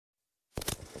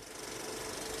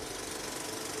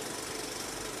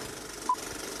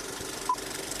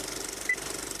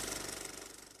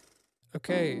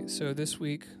Okay, so this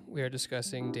week we are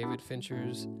discussing David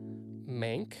Fincher's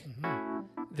Mank.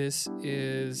 This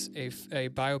is a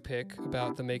biopic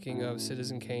about the making of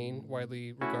Citizen Kane,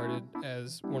 widely regarded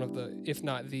as one of the, if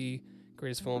not the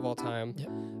greatest film of all time.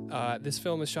 Yep. This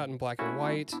film is shot in black and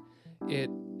white.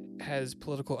 It has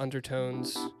political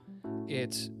undertones.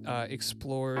 It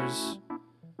explores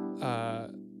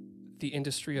the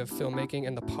industry of filmmaking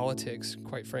and the politics,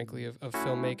 quite frankly, of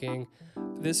filmmaking.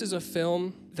 This is a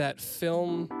film that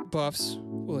film buffs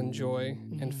will enjoy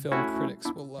and film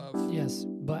critics will love. Yes,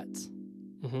 but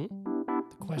Mm-hmm.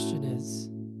 the question is,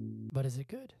 but is it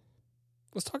good?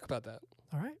 Let's talk about that.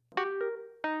 All right.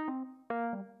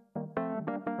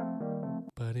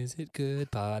 But is it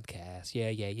good podcast? Yeah.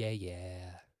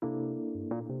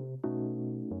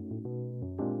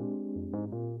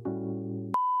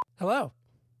 Hello.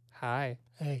 Hi.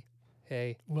 Hey,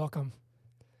 Hey. welcome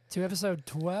to episode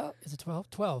 12. Is it 12?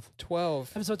 12.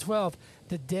 12. Episode 12.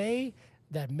 The day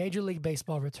that Major League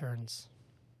Baseball returns.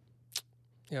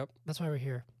 Yep. That's why we're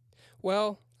here.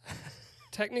 Well,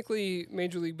 technically,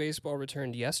 Major League Baseball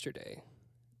returned yesterday.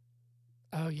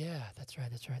 Oh, yeah. That's right.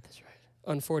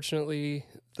 Unfortunately,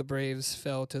 the Braves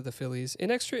fell to the Phillies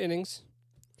in extra innings.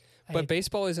 But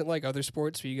baseball isn't like other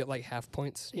sports where you get like half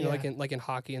points. You know, like in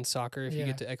hockey and soccer, if you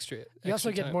get to extra you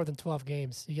also get time. more than 12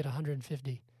 games. You get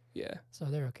 150. Yeah. So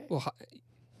they're okay. Well,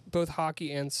 both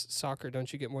hockey and soccer,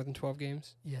 don't you get more than 12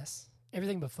 games? Yes.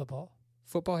 Everything but football.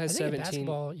 Football has I think in 17.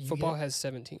 basketball, you Football get- has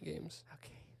 17 games.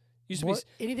 Okay. Used to More, be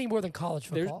anything more than college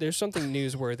football. there's something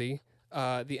newsworthy.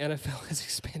 The NFL has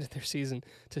expanded their season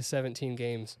to 17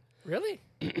 games. Really?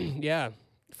 Yeah,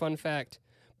 fun fact.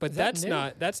 But Is that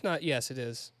that's new? not. Yes, it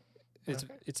is. It's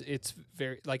Okay. it's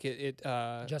very like it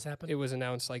Just happened? it was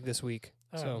announced like this week.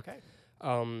 Oh, So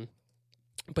okay.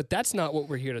 but that's not what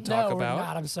we're here to talk no, about. we're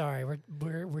not. I'm sorry.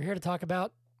 We're here to talk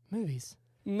about movies.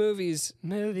 Movies,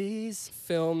 Movies.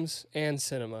 films, and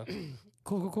cinema.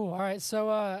 Cool. All right.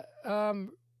 So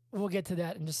we'll get to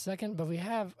that in just a second. But I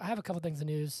have a couple things in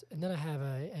news, and then I have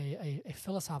a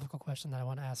philosophical question that I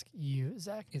want to ask you,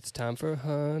 Zach. It's time for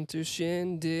Hunter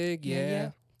Shindig.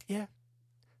 Yeah.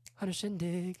 Hunter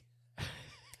Shindig.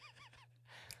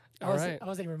 I All right.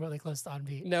 wasn't even remotely close to on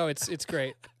beat. No, it's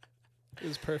great. It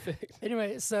was perfect.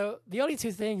 Anyway, so the only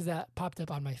two things that popped up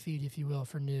on my feed, if you will,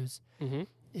 for news Mm-hmm.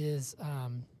 is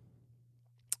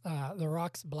The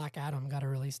Rock's Black Adam got a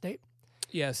release date.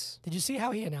 Yes. Did you see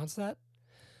how he announced that?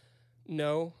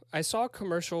 No. I saw a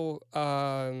commercial.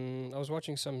 I was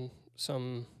watching some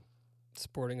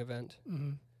sporting event,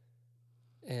 Mm-hmm.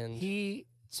 and It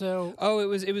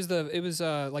was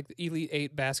like the Elite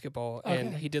 8 basketball, and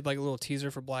Okay. he did like a little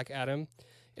teaser for Black Adam,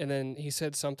 and then he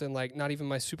said something like, "Not even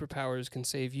my superpowers can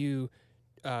save you,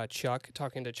 Chuck,"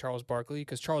 talking to Charles Barkley,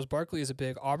 because Charles Barkley is a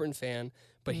big Auburn fan,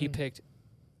 but he picked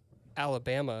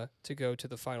Alabama to go to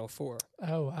the Final Four.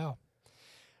 Oh, wow.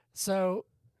 So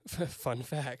Fun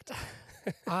fact.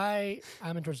 I'm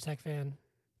a Georgia Tech fan.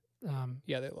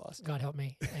 Yeah, they lost. God help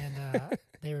me. And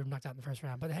they were knocked out in the first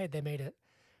round. But hey, they made it.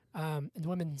 And the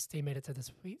women's team made it to the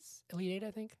Elite Eight, I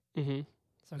think. Mm-hmm.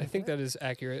 So I think that is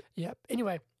accurate. Yep.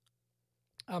 Anyway,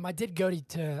 I did go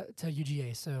to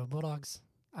UGA, so Bulldogs.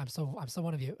 I'm so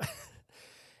one of you.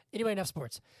 Anyway, enough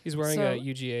sports. He's wearing So, a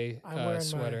UGA I'm wearing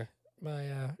sweater My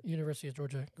University of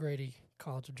Georgia Grady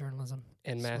College of Journalism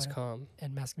and mass sweater. comm.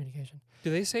 And mass communication.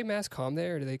 Do they say mass comm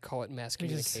there, or do they call it mass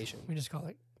communication? We just call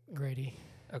it Grady.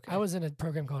 Okay. I was in a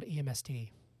program called EMST,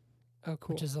 Oh,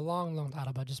 cool. which is a long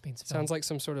title, but just means film. Sounds like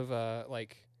some sort of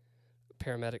like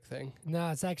paramedic thing. No,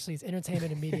 it's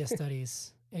Entertainment and Media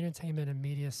Studies. Entertainment and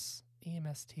Media EMST. I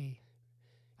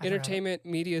forgot. Entertainment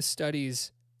Media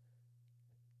Studies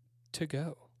to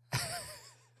go.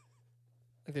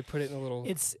 Like they put it in a little.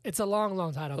 It's a long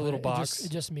title. A but little it box.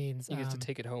 It just means You get to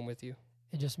take it home with you.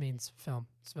 It just means film.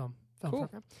 It's film Cool.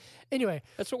 program. Anyway,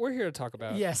 That's what we're here to talk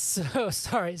about. yes. So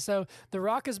sorry. So The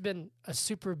Rock has been he's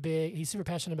super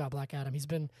passionate about Black Adam. He's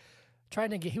been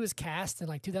trying to he was cast in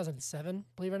like 2007,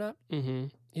 believe it or not. Mm-hmm.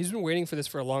 He's been waiting for this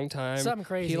for a long time. Something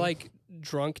crazy. He like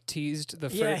drunk teased the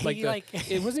Yeah, first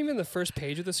he, it wasn't even the first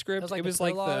page of the script. like It the was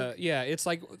like prologue. it's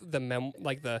like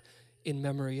the in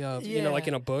memory of, you know, like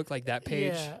in a book, like that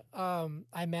page. Yeah.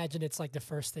 I imagine it's like the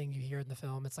first thing you hear in the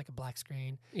film. It's like a black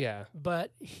screen. Yeah. But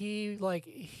he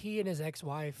and his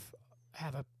ex-wife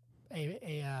have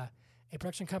a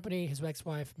production company. His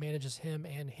ex-wife manages him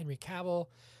and Henry Cavill.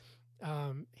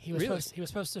 He was Really?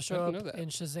 supposed to I show didn't up know that. in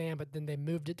Shazam, but then they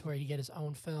moved it to where he get his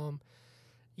own film.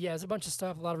 Yeah, there's a bunch of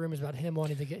stuff. A lot of rumors about him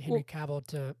wanting to get Henry Cavill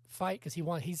to fight because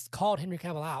he's called Henry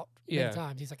Cavill out Yeah. many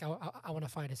times. He's like, I want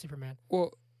to fight a Superman.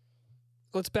 Well,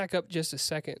 let's back up just a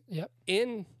second. Yep.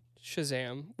 In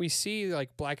Shazam, we see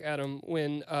like Black Adam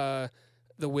when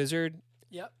the wizard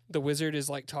is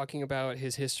like talking about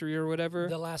his history or whatever.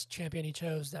 The last champion he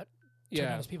chose that turned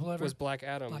on his people over was Black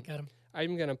Adam. Black Adam.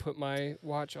 I'm gonna put my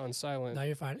watch on silent. No,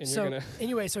 you're fine. And so you're gonna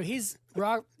anyway, so he's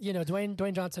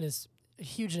Dwayne Johnson is a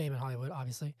huge name in Hollywood,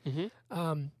 obviously.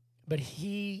 But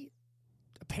he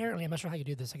apparently, I'm not sure how you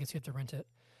do this. I guess you have to rent it.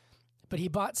 But he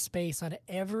bought space on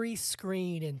every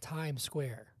screen in Times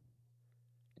Square.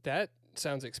 That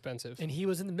sounds expensive. And he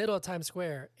was in the middle of Times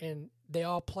Square, and they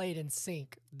all played in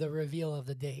sync the reveal of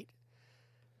the date.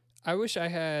 I wish I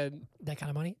had that kind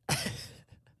of money.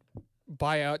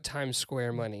 Buy out Times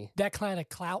Square money. That kind of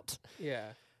clout. Yeah.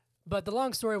 But the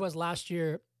long story was last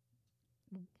year,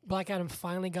 Black Adam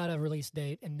finally got a release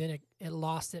date, and then it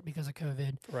lost it because of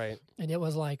COVID. Right. And it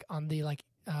was like on the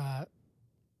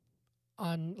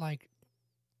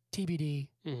TBD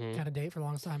kind of date for a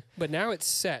long time. But now it's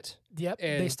set. Yep.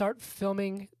 And they start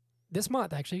filming this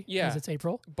month, actually. Yeah. Because it's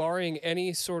April. Barring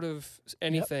any sort of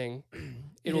anything,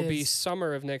 it will be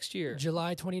summer of next year.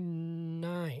 July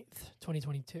 29th,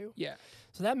 2022. Yeah.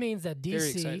 So that means that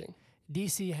Very exciting.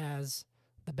 DC has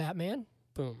the Batman.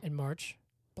 Boom. In March.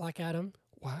 Black Adam.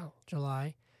 Wow.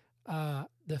 July.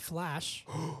 The Flash.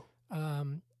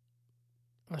 I'm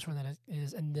not sure when that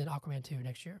is. And then Aquaman 2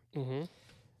 next year.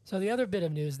 So the other bit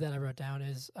of news that I wrote down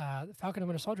is Falcon and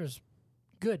Winter Soldier is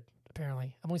good,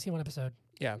 apparently. I've only seen one episode.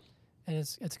 Yeah. And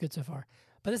it's good so far.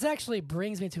 But this actually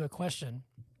brings me to a question.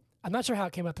 I'm not sure how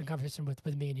it came up in conversation with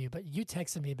me and you, but you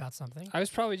texted me about something. I was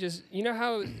probably just, you know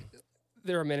how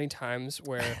there are many times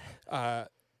where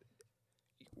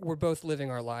we're both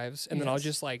living our lives, and then I'll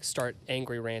just like start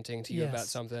angry ranting to you about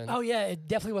something. Oh, yeah. It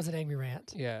definitely was an angry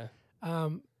rant. Yeah.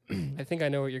 I think I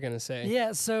know what you're going to say.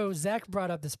 Yeah. So Zach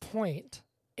brought up this point,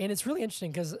 and it's really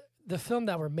interesting because the film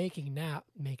that we're making,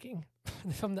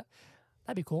 the film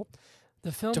that'd be cool.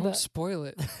 The film Don't spoil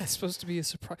it. It's supposed to be a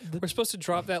surprise. We're supposed to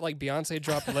drop that like Beyonce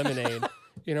dropped Lemonade.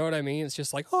 You know what I mean? It's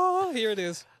just like, oh, here it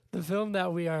is. The film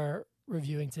that we are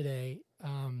reviewing today,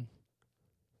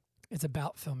 it's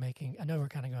about filmmaking. I know we're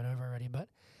kind of going over already, but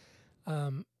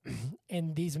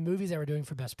and these movies that we're doing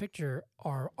for Best Picture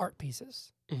are art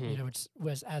pieces. You know, which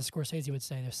was, as Scorsese would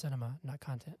say, they're cinema, not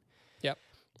content. Yep.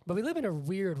 But we live in a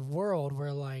weird world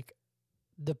where like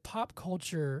the pop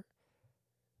culture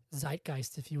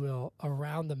zeitgeist, if you will,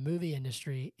 around the movie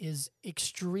industry is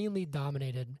extremely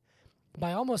dominated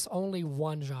by almost only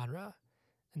one genre,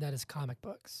 and that is comic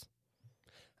books.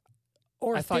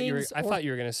 Or I thought you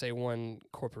were going to say one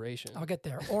corporation. I'll get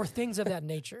there. Or things of that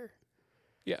nature.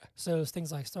 Yeah. So it's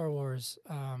things like Star Wars,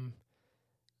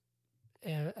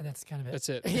 and that's kind of it. That's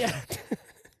it. Yeah.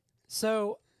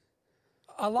 So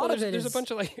a lot of it there's a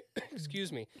bunch of like,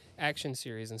 excuse me, action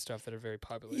series and stuff that are very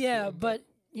popular. Yeah, too, but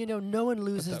you know, no one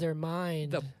loses their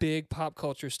mind. The big pop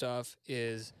culture stuff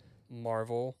is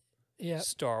Marvel,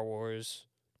 Star Wars,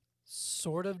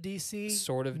 sort of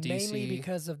DC, mainly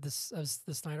because of the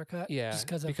Snyder Cut. Yeah, just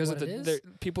because of the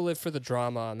people live for the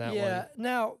drama on that one. Yeah.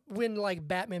 Now, when like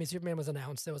Batman and Superman was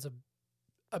announced, it was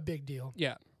a big deal.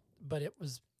 Yeah, but it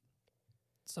was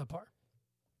subpar.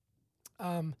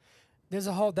 That's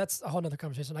a whole nother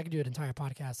conversation. I could do an entire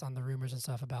podcast on the rumors and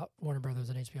stuff about Warner Brothers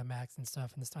and HBO Max and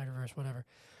stuff and the Snyderverse, whatever.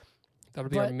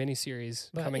 That'll be our mini-series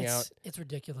coming out. It's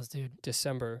ridiculous, dude.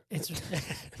 December. It's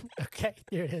okay.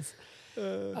 Here it is.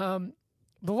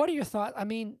 But what are your thoughts? I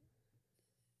mean,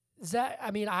 Zach,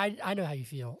 I know how you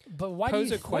feel, but why do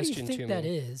you think that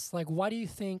is? Like, why do you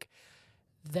think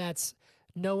that's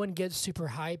no one gets super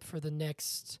hyped for the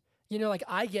next? You know, like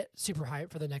I get super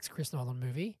hyped for the next Chris Nolan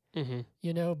movie.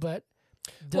 You know, but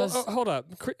hold up,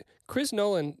 Chris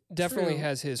Nolan definitely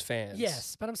has his fans.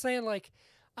 Yes, but I'm saying like,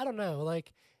 I don't know,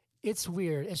 like. It's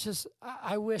weird. It's just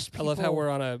I wish people. I love how we're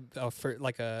on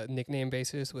a nickname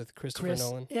basis with Christopher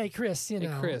Nolan. Yeah, Chris. Hey,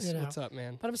 Chris, what's up,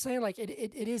 man? But I'm saying like it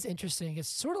is interesting. It's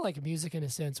sort of like music in a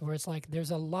sense, where it's like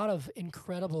there's a lot of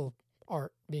incredible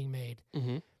art being made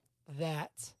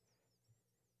that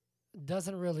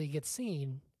doesn't really get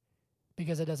seen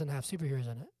because it doesn't have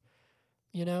superheroes in it.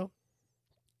 You know.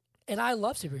 And I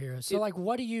love superheroes. So like,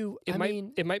 what do you? It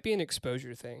might be an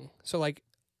exposure thing. So like.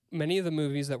 Many of the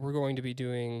movies that we're going to be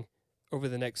doing over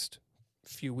the next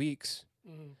few weeks,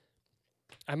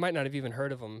 I might not have even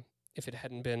heard of them if it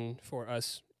hadn't been for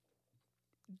us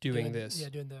doing this. Yeah,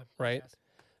 doing the right.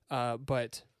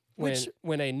 But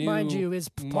when a new mind you is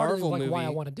part Marvel of movie, why I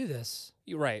want to do this.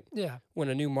 You're right. Yeah. When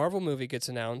a new Marvel movie gets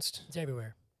announced, it's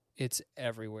everywhere. It's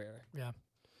everywhere. Yeah.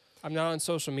 I'm not on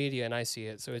social media and I see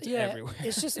it, so it's everywhere.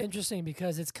 It's just interesting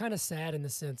because it's kind of sad in the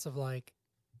sense of like,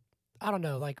 I don't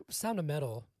know, like Sound of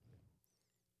Metal.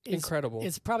 Incredible.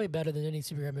 It's probably better than any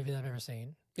superhero movie that I've ever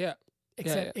seen. Yeah.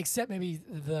 except maybe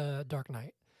The Dark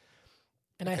Knight.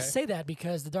 And I say that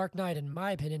because The Dark Knight, in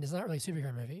my opinion, is not really a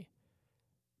superhero movie.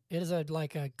 It is a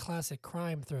classic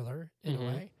crime thriller in a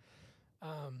way.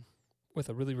 With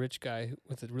a really rich guy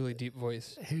with a really deep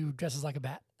voice. Who dresses like a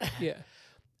bat. Yeah.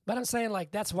 But I'm saying,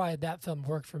 that's why that film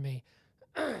worked for me.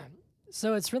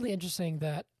 So it's really interesting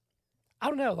that, I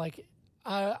don't know,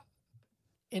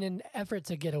 in an effort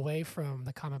to get away from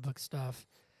the comic book stuff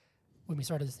when we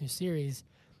started this new series,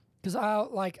 because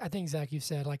I think, Zach, you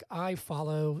said, I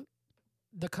follow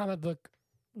the comic book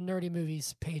nerdy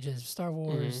movies pages, Star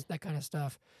Wars, that kind of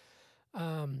stuff.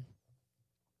 But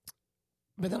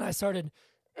then I started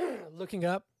looking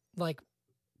up,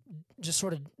 just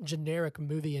sort of generic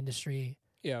movie industry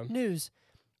news,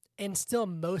 and still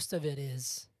most of it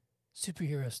is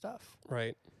superhero stuff.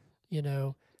 Right.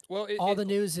 Well, all the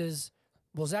news is,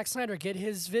 will Zack Snyder get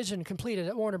his vision completed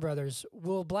at Warner Brothers?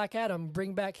 Will Black Adam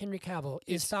bring back Henry Cavill?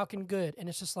 Is Falcon good? And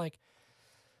it's just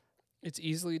it's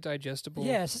easily digestible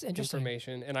it's just interesting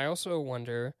information. And I also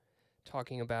wonder,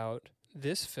 talking about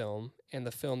this film and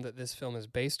the film that this film is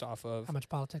based off of, how much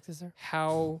politics is there?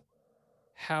 How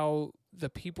the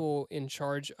people in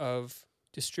charge of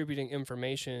distributing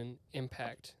information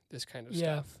impact this kind of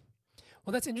stuff.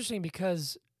 Well, that's interesting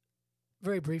because,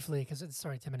 very briefly, because it's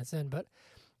already 10 minutes in, but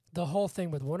the whole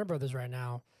thing with Warner Brothers right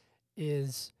now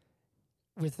is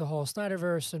with the whole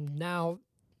Snyderverse, and now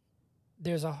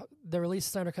the release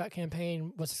Snyder Cut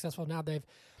campaign was successful. Now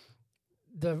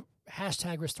the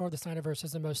hashtag Restore the Snyderverse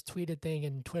is the most tweeted thing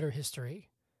in Twitter history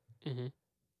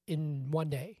in one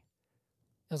day.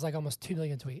 It was almost 2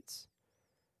 million tweets.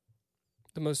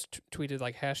 The most tweeted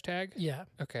hashtag? Yeah.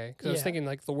 Okay. Because I was thinking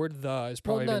the word "the" is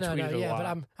probably been tweeted a lot. But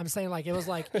I'm saying it was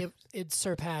it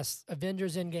surpassed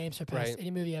Avengers Endgame, surpassed any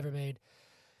movie ever made.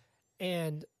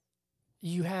 And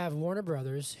you have Warner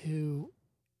Brothers, who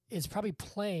is probably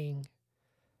playing,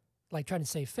 trying to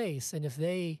save face. And if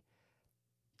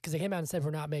because they came out and said,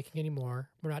 we're not making any more,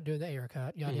 we're not doing the Ayer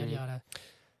cut, yada, yada, yada.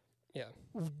 Yeah.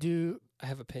 I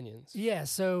have opinions. Yeah.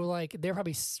 So they're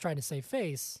probably trying to save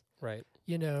face. Right.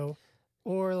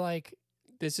 Or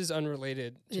this is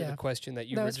unrelated to the question that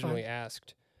you originally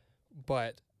asked,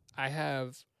 but I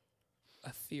have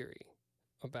a theory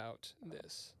about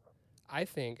this. I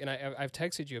think, and I've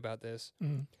texted you about this,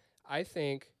 I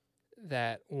think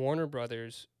that Warner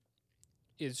Brothers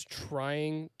is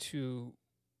trying to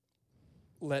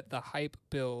let the hype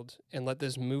build and let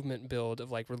this movement build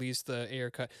of release the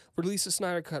Ayer cut, release the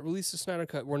Snyder cut, release the Snyder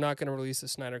cut. We're not going to release the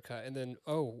Snyder cut. And then,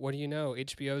 what do you know?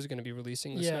 HBO is going to be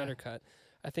releasing the Snyder cut.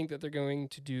 I think that they're going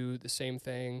to do the same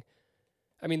thing.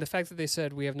 I mean, the fact that they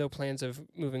said we have no plans of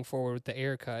moving forward with the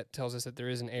Ayer cut tells us that there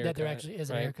is an Ayer cut. That there actually is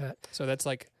an Ayer cut. So that's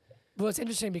Well, it's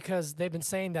interesting because they've been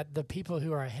saying that the people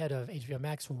who are ahead of HBO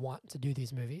Max want to do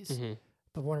these movies,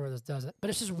 but Warner Brothers doesn't. But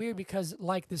it's just weird because,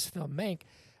 this film, Mank,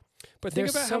 but think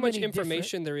about how much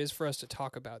information there is for us to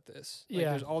talk about this.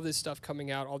 There's all this stuff coming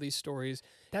out, all these stories.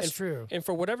 That's true. And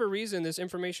for whatever reason, this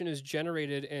information is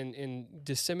generated and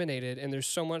disseminated, and there's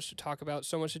so much to talk about,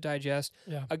 so much to digest.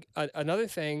 Yeah. Another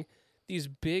thing, these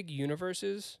big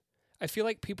universes, I feel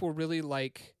like people really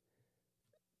like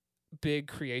big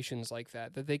creations like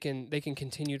that they can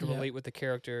continue to relate with the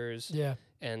characters. Yeah.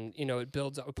 And, it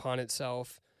builds upon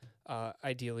itself.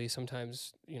 Ideally,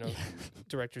 sometimes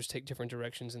directors take different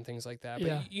directions and things like that.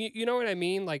 But you know what I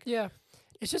mean?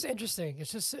 It's just interesting.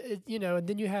 It's just and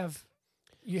then you have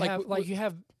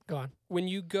go on. When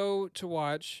you go to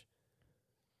watch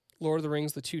Lord of the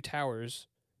Rings: The Two Towers,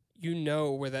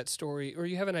 where that story, or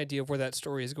you have an idea of where that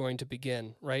story is going to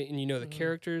begin, right? And the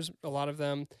characters, a lot of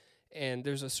them, and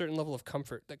there's a certain level of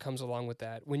comfort that comes along with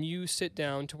that. When you sit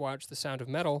down to watch The Sound of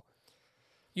Metal,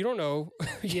 you don't know.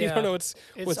 You don't know it's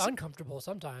uncomfortable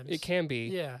sometimes. It can be.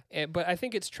 Yeah. But I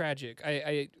think it's tragic.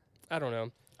 I don't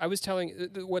know. I was telling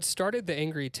what started the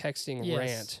angry texting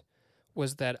rant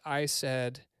was that I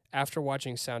said after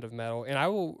watching Sound of Metal, and I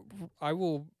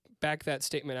will back that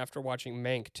statement after watching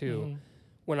Mank too.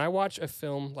 When I watch a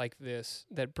film like this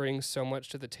that brings so much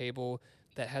to the table,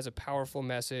 that has a powerful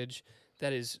message,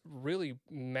 that is really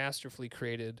masterfully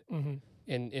created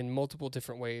in multiple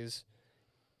different ways,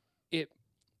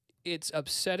 it's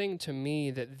upsetting to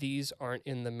me that these aren't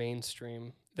in the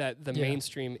mainstream, that the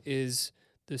mainstream is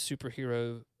the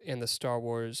superhero and the Star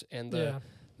Wars and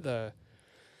the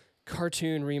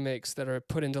cartoon remakes that are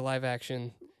put into live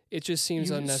action. It just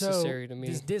seems unnecessary to me.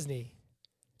 This Disney.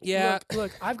 Yeah.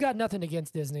 Look, I've got nothing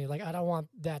against Disney. I don't want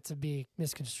that to be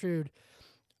misconstrued.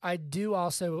 I do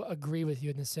also agree with you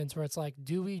in the sense where it's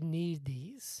do we need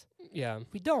these? Yeah.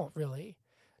 We don't really.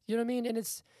 You know what I mean? And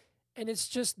it's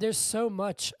just, there's so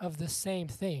much of the same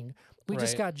thing. We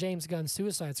just got James Gunn's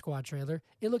Suicide Squad trailer.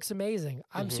 It looks amazing.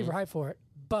 I'm super hyped for it.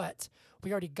 But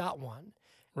we already got one.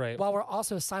 Right. While we're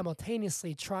also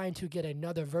simultaneously trying to get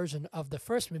another version of the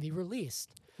first movie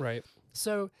released. Right.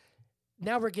 So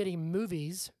now we're getting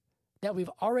movies that we've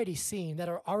already seen that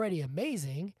are already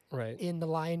amazing. Right. In The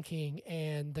Lion King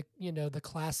and the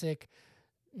classic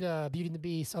Beauty and the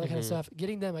Beast, all that kind of stuff.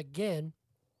 Getting them again.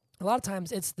 A lot of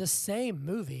times it's the same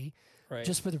movie,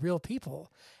 just with real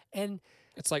people. And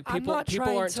it's like people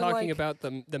aren't talking about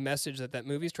the message that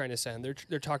movie's trying to send.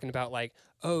 They're talking about like,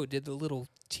 oh, did the little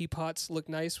teapots look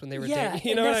nice when they were dating?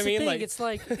 You know what I mean? Like it's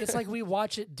like we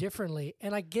watch it differently.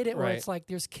 And I get it where it's like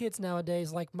there's kids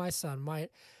nowadays, like my son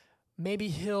maybe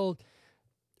he'll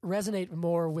resonate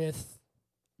more with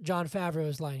Jon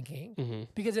Favreau's Lion King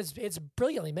because it's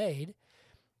brilliantly made.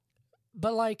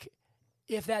 But like,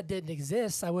 if that didn't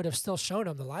exist, I would have still shown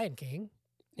him The Lion King.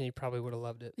 And he probably would have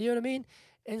loved it. You know what I mean?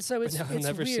 And so it's never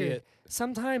weird. See it.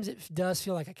 Sometimes it does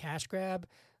feel like a cash grab.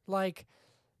 Like,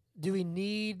 do we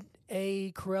need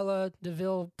a Cruella de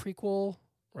Vil prequel?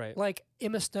 Right. Like,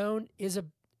 Emma Stone is a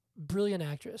brilliant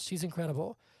actress. She's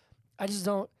incredible. I just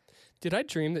don't. Did I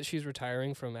dream that she's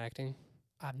retiring from acting?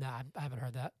 I haven't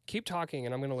heard that. Keep talking,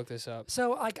 and I'm going to look this up.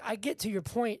 So, like, I get to your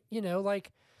point,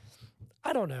 like,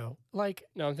 I don't know. Like,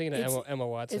 no, I'm thinking of Emma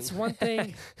Watson. It's one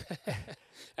thing.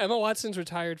 Emma Watson's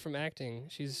retired from acting.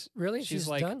 She's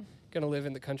like done? Gonna live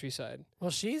in the countryside.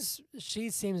 Well, she's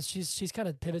kind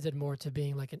of pivoted more to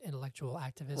being like an intellectual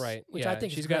activist, right? Which I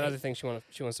think she's got other things she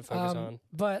wants to focus on.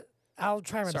 But I'll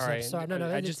try and Sorry,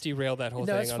 no, I just derailed that whole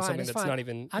thing on something that's not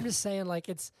even. I'm just saying, like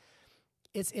it's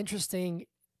interesting,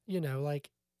 like.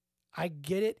 I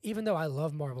get it, even though I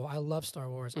love Marvel, I love Star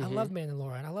Wars, I love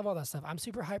Mandalorian, I love all that stuff. I'm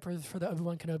super hyped for the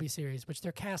Obi-Wan Kenobi series, which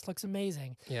their cast looks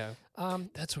amazing. Yeah,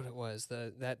 that's what it was.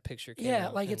 That picture came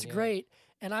out. Like it's great,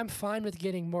 and I'm fine with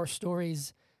getting more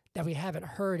stories that we haven't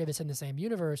heard if it's in the same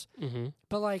universe.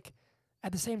 But like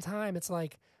at the same time, it's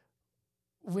like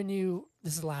when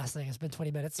this is the last thing. It's been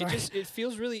 20 minutes. Sorry. It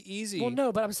feels really easy. Well,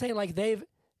 no, but I'm saying like they've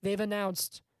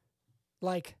announced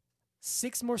like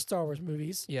 6 more Star Wars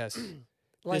movies. Yes.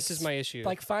 Like, this is my issue.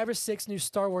 Like 5 or 6 new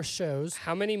Star Wars shows.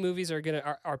 How many movies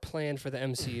are planned for the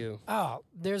MCU? Oh,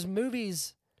 there's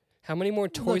movies. How many more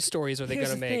Toy Stories are they going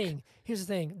to make? Here's the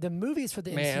thing. The movies for the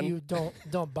MCU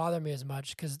don't bother me as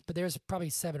much but there's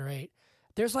probably 7 or 8.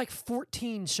 There's like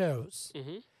 14 shows.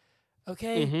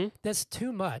 Okay? That's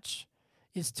too much.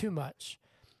 It's too much.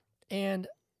 And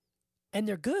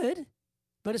they're good.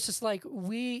 But it's just like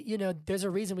there's a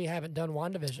reason we haven't done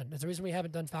WandaVision. There's a reason we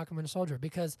haven't done Falcon Winter Soldier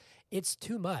because it's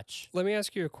too much. Let me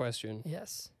ask you a question.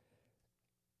 Yes.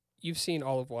 You've seen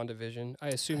all of WandaVision. I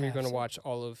assume you're going to watch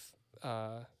all of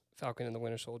Falcon and the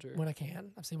Winter Soldier. When I can.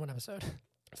 I've seen one episode.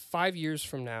 5 years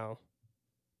from now,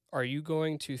 are you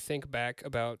going to think back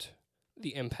about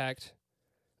the impact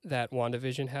that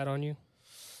WandaVision had on you?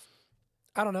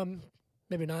 I don't know.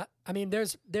 Maybe not. I mean,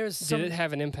 there's some... Did it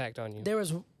have an impact on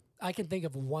you? I can think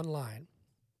of one line.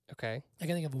 Okay. I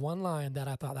can think of one line that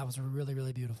I thought that was really,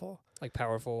 really beautiful. Like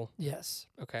powerful? Yes.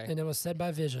 Okay. And it was said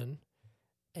by Vision.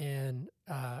 And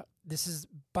this is,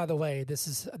 by the way, this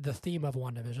is the theme of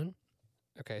WandaVision.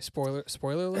 Okay. Spoiler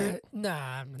alert?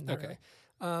 Nah. Okay.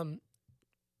 Really.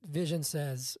 Vision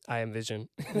says... I am Vision.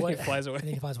 He flies away. I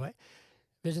think he flies away.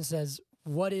 Vision says,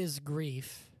 what is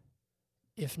grief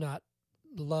if not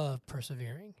love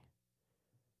persevering?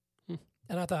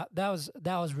 And I thought that was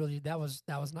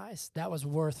nice. That was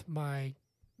worth my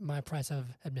price of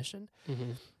admission.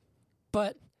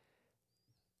 But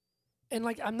and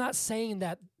like I'm not saying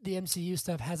that the MCU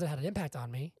stuff hasn't had an impact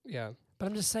on me. Yeah. But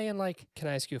I'm just saying like. Can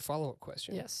I ask you a follow-up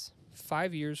question? Yes.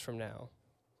 5 years from now,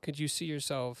 could you see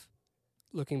yourself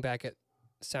looking back at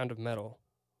Sound of Metal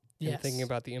and thinking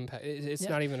about the impact? It's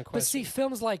not even a question. But see,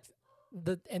 films like.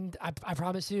 I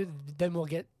promise you, then we'll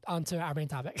get onto our main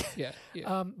topic. Yeah.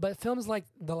 But films like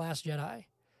The Last Jedi,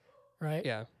 right?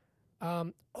 Yeah.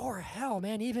 Or hell,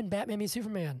 man, even Batman v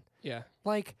Superman. Yeah.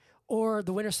 Like, or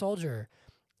The Winter Soldier.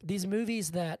 These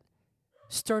movies that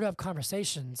stirred up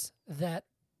conversations that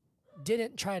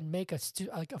didn't try and make a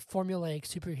formulaic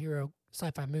superhero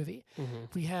sci-fi movie.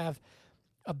 We have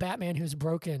a Batman who's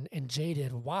broken and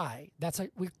jaded. Why? That's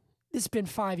like It's been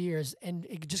 5 years, and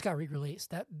it just got re-released.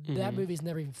 That movie's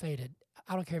never even faded.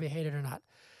 I don't care if you hate it or not.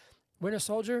 Winter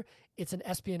Soldier, it's an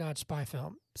espionage spy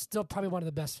film. Still probably one of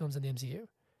the best films in the MCU.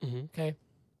 Okay?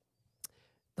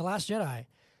 The Last Jedi,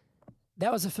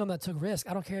 that was a film that took risk.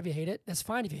 I don't care if you hate it. That's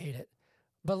fine if you hate it.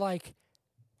 But like,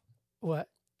 what?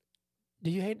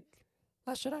 Do you hate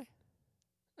Last Jedi?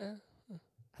 I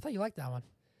thought you liked that one.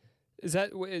 Is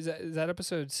that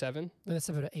episode 7? No, that's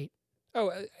episode 8.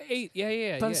 Oh, 8.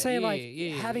 Yeah. But I'm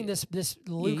saying having this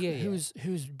Luke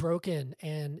who's broken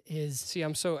and is. See,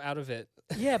 I'm so out of it.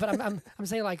 Yeah, but I'm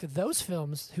saying like those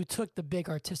films who took the big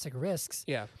artistic risks.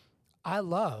 Yeah. I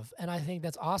love, and I think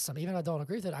that's awesome. Even if I don't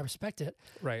agree with it, I respect it.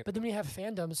 Right. But then we have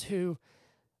fandoms who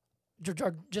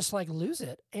are just like lose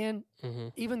it. And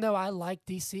even though I like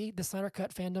DC, the Snyder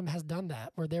Cut fandom has done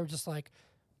that, where they're just like,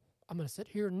 I'm going to sit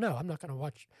here. No, I'm not going to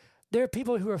watch. There are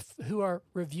people who are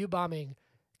review bombing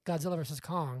Godzilla vs.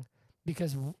 Kong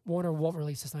because Warner won't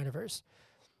release the Snyderverse.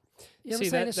 You know what I'm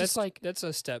saying? It's just like that's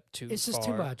a step too far. It's just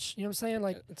too much. You know what I'm saying?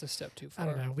 Like it's a step too far. I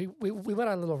don't know. We went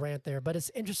on a little rant there, but it's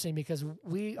interesting because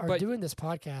we are doing this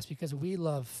podcast because we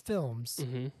love films,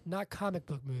 not comic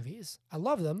book movies. I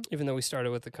love them. Even though we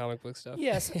started with the comic book stuff.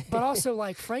 Yes, but also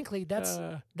like frankly, that's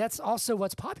also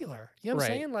what's popular. You know what I'm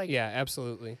saying? Like yeah,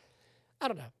 absolutely. I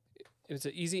don't know. It's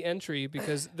an easy entry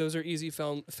because those are easy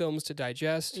films to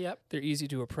digest. Yep. They're easy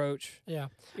to approach. Yeah.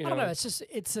 I don't know.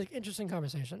 It's an interesting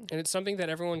conversation. And it's something that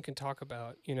everyone can talk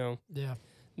about, Yeah.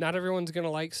 Not everyone's going to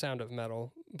like Sound of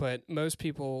Metal, but most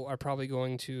people are probably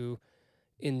going to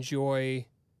enjoy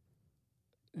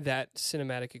that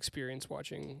cinematic experience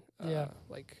watching.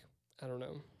 Like, I don't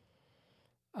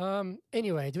know.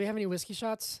 Anyway, do we have any whiskey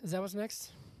shots? Is that what's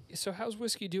next? So how's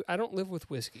Whiskey do? I don't live with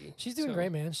Whiskey. She's doing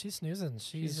great, man. She's snoozing.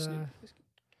 She's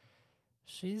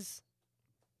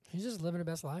just living her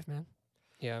best life, man.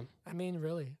 Yeah. I mean,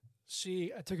 really.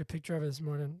 I took a picture of her this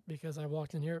morning because I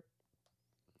walked in here.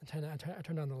 I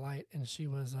turned on the light, and she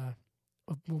was.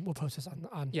 We'll post this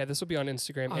on. Yeah, this will be on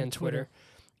Instagram and Twitter.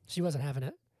 She wasn't having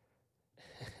it.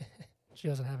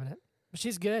 But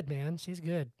she's good, man. She's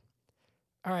good.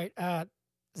 All right,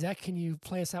 Zach, can you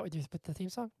play us out with the theme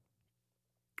song?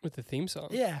 With the theme song?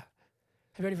 Yeah. Have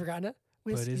you already forgotten it?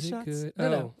 Whiskey but is shots? it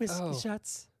good? No, whiskey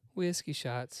shots. Whiskey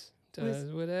shots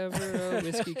does whatever a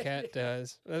whiskey cat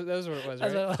does. That was what it was,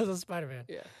 right? That was Spider-Man.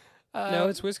 Yeah. No,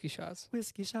 it's Whiskey Shots.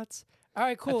 Whiskey Shots. All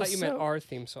right, cool. I thought you meant our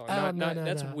theme song.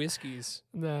 That's Whiskey's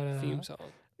theme song.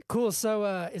 Cool.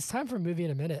 So it's time for Movie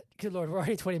in a Minute. Good Lord, we're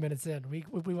already 20 minutes in. We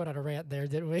went on a rant there,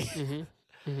 didn't we?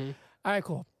 All right,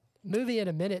 cool. Movie in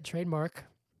a Minute, trademark.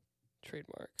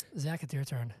 Zach, it's your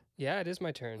turn. Yeah, it is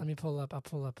my turn. I'll pull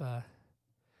up the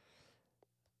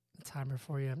timer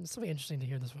for you. This will be interesting to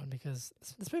hear this one because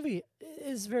this movie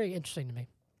is very interesting to me.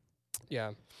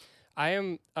 Yeah. I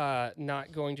am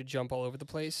not going to jump all over the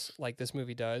place like this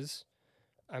movie does.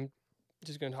 I'm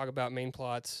just going to talk about main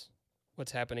plots,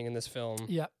 what's happening in this film.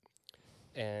 Yeah.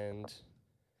 And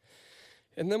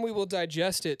then we will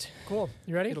digest it. Cool.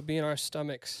 You ready? It'll be in our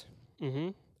stomachs. Mm-hmm.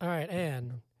 All right,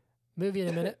 and Movie in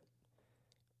a Minute.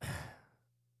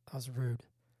 That was rude.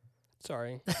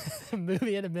 Sorry.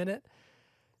 Movie in a Minute.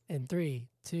 In 3,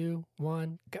 2,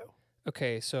 1, go.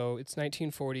 Okay, so it's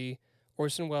 1940.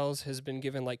 Orson Welles has been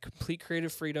given like complete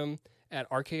creative freedom at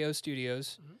RKO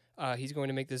Studios. He's going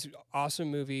to make this awesome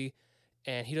movie,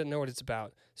 and he doesn't know what it's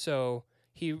about. So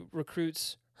he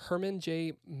recruits Herman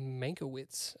J.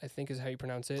 Mankiewicz, I think is how you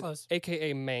pronounce it. Close.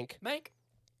 A.K.A. Mank.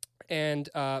 And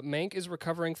Mank is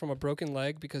recovering from a broken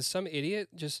leg because some idiot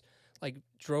just like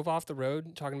drove off the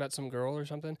road talking about some girl or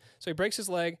something. So he breaks his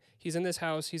leg. He's in this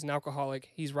house. He's an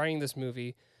alcoholic. He's writing this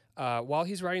movie. While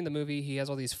he's writing the movie, he has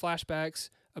all these flashbacks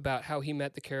about how he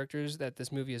met the characters that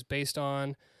this movie is based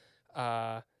on.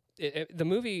 The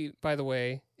movie, by the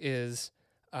way, is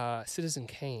Citizen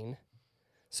Kane.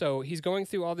 So he's going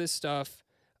through all this stuff.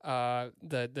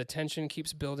 The tension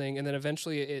keeps building, and then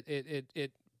eventually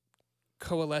it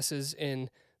coalesces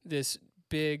in this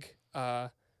big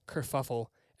kerfuffle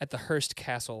at the Hearst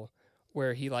Castle,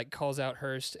 where he like calls out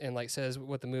Hearst and like says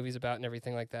what the movie's about and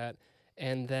everything like that.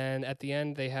 And then at the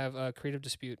end, they have a creative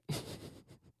dispute.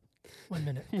 1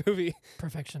 minute. Movie.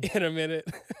 Perfection. In a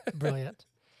minute. Brilliant.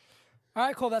 All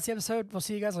right, cool. That's the episode. We'll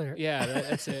see you guys later. Yeah,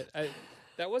 that's it.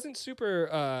 That wasn't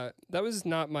super, that was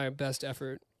not my best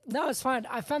effort. No, it's fine.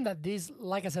 I found that these,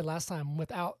 like I said last time,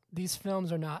 these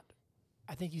films are not,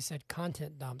 I think you said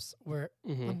content dumps, where,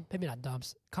 maybe not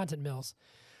dumps, content mills,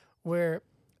 where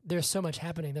there's so much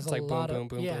happening. There's it's a like lot boom,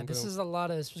 boom, of, this is a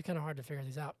lot of, it's just kind of hard to figure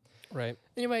these out. Right.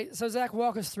 Anyway, so Zach,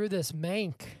 walk us through this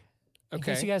Mank. In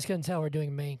case you guys couldn't tell, we're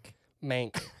doing Mank.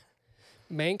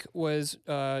 Mank was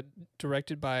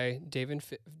directed by David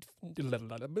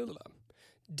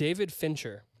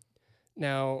Fincher.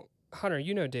 Now, Hunter,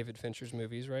 you know David Fincher's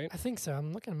movies, right? I think so.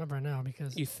 I'm looking them up right now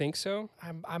because... You think so?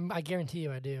 I guarantee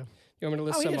you I do. You want me to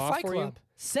list some off Fight for Club. You?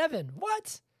 7.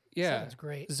 What? Yeah. 7's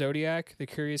great. Zodiac, The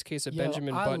Curious Case of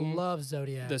Benjamin Button. I love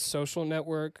Zodiac. The Social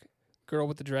Network, Girl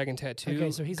with the Dragon Tattoo.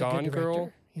 Okay, so he's Gone a good director.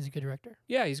 Girl. He's a good director.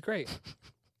 Yeah, he's great.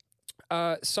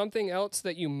 Something else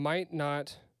that you might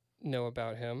not know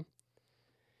about him.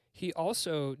 He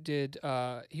also did.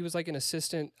 He was like an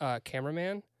assistant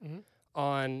cameraman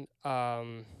on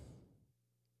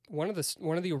one of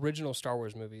the original Star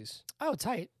Wars movies. Oh,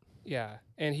 tight. Yeah,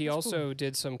 and he That's also cool.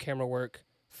 did some camera work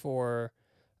for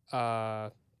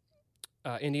Indiana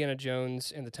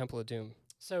Jones and the Temple of Doom.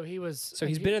 So he was. So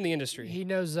he's been in the industry. He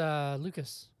knows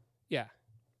Lucas. Yeah.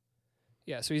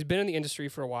 Yeah, so he's been in the industry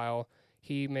for a while.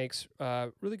 He makes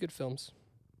really good films.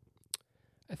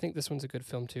 I think this one's a good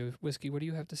film too. Whiskey, what do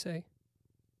you have to say?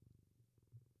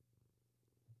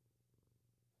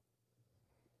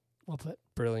 Well put.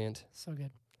 Brilliant. So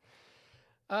good.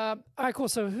 All right, cool.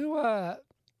 So who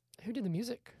did the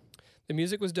music? The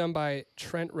music was done by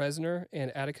Trent Reznor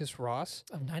and Atticus Ross.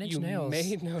 Of Nine Inch Nails.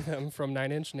 You may know them from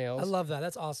Nine Inch Nails. I love that.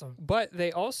 That's awesome. But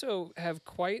they also have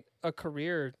quite a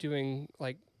career doing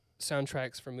like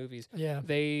soundtracks for movies. Yeah.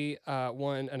 They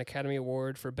won an Academy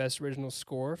Award for Best Original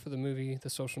Score for the movie The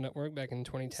Social Network back in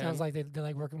 2010. Sounds like they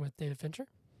like working with David Fincher.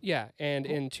 Yeah, and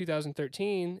in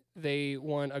 2013, they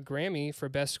won a Grammy for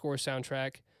Best Score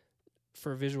Soundtrack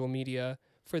for Visual Media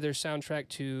for their soundtrack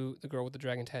to The Girl with the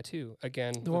Dragon Tattoo.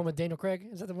 Again, the one with Daniel Craig?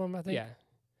 Is that the one, I think?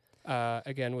 Yeah.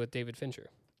 Again, with David Fincher.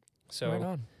 So, right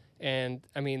on. And,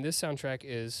 I mean, this soundtrack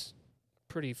is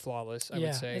pretty flawless, I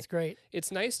would say. Yeah, it's great.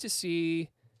 It's nice to see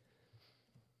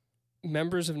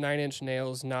members of Nine Inch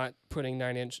Nails not putting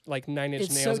Nine Inch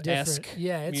Nails-esque it's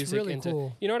music really into,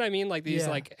 cool. You know what I mean? Like these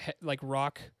like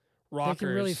rockers. They can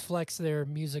really flex their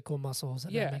musical muscles,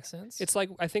 if that makes sense. It's like,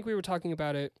 I think we were talking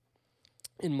about it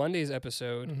in Monday's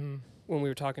episode when we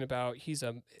were talking about he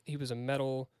was a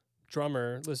metal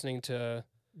drummer listening to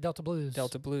Delta Blues.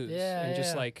 And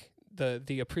just like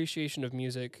the appreciation of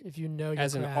music if you know your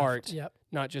as craft. an art, yep.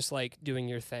 not just like doing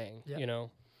your thing, Yep. you know,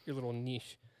 your little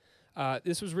niche.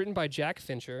 This was written by Jack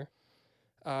Fincher,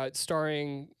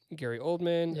 starring Gary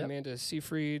Oldman, Yep. Amanda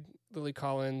Seyfried, Lily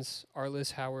Collins,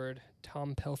 Arliss Howard,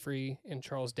 Tom Pelphrey, and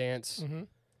Charles Dance.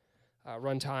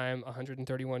 Runtime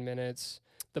 131 minutes.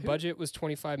 The budget was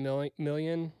 $25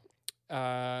 million.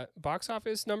 Box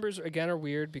office numbers again are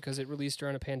weird because it released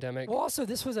during a pandemic. Well, also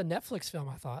this was a Netflix film.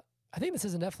 I think this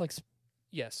is a Netflix.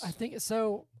 Yes. I think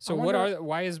so. So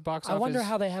why is box office? I wonder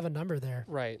how they have a number there.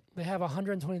 Right. They have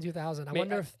 122,000. I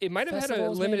wonder if it might have had a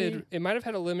limited. Maybe? It might have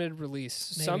had a limited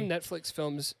release. Maybe. Some Netflix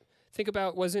films. Think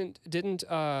about didn't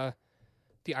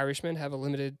The Irishman have a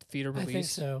limited theater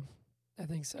release? I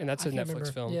think so. And that's a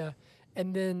Netflix film. Yeah.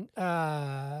 And then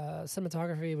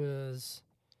cinematography was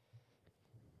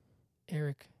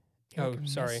Eric.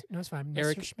 Sorry. No, it's fine.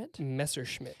 Eric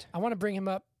Messerschmidt. I want to bring him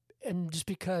up, and just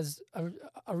because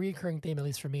a recurring theme, at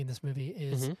least for me in this movie,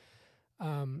 is,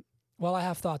 well, I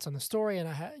have thoughts on the story and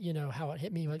how it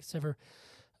hit me, whatever.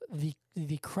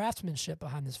 The craftsmanship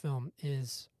behind this film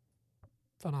is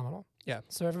phenomenal. Yeah.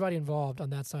 So everybody involved on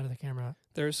that side of the camera.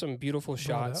 There's some beautiful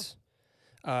shots.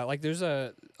 Like there's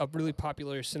a really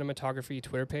popular cinematography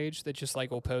Twitter page that just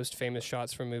like will post famous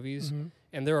shots from movies,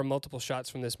 and there are multiple shots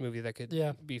from this movie that could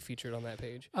be featured on that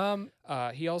page.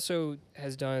 He also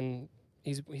has done.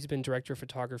 He's been director of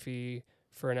photography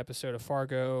for an episode of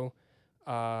Fargo.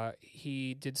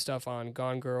 He did stuff on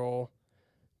Gone Girl.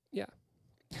 Yeah.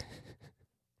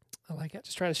 I like it.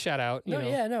 Just trying to shout out.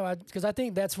 Because I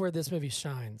think that's where this movie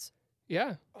shines.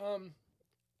 Yeah.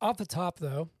 Off the top,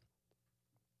 though,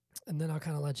 and then I'll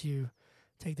kind of let you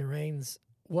take the reins.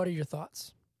 What are your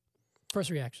thoughts? First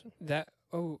reaction.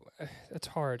 That's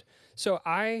hard. So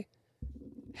I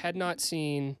had not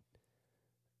seen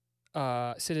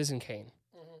Citizen Kane.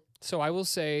 So I will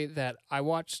say that I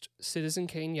watched Citizen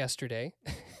Kane yesterday,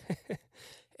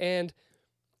 and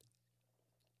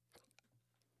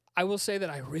I will say that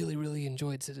I really, really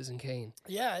enjoyed Citizen Kane.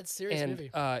 Yeah, it's a serious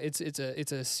movie.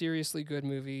 It's a seriously good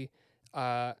movie.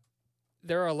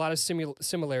 There are a lot of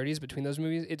similarities between those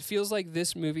movies. It feels like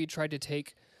this movie tried to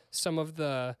take some of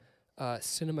the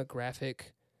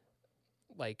cinematographic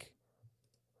like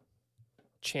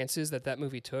chances that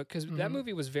movie took, because that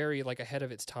movie was very like ahead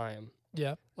of its time.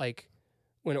 Yeah. Like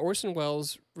when Orson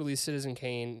Welles released Citizen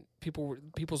Kane,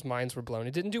 people's minds were blown.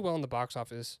 It didn't do well in the box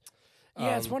office.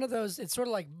 Yeah, it's one of those. It's sort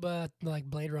of like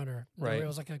Blade Runner, right? Where it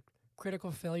was like a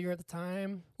critical failure at the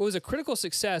time. Well, it was a critical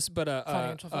success, but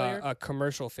a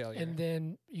commercial failure. And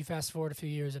then you fast forward a few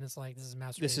years, and it's like, this is a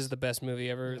masterpiece. This is the best movie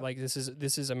ever. Yeah. Like this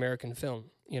is American film,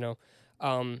 you know.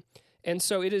 And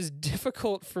so it is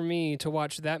difficult for me to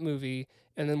watch that movie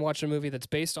and then watch a movie that's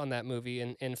based on that movie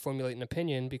and formulate an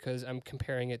opinion, because I'm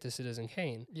comparing it to Citizen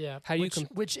Kane. Yeah, how do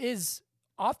which is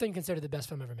often considered the best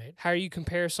film ever made. How do you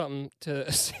compare something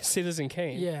to Citizen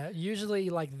Kane? Yeah, usually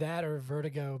like that or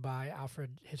Vertigo by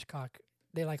Alfred Hitchcock.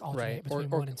 They like alternate between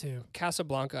one and two.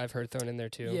 Casablanca, I've heard thrown in there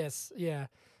too. Yes, yeah,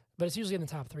 but it's usually in the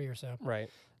top three or so. Right.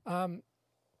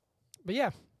 But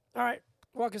yeah, all right,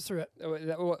 walk us through it.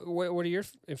 What are your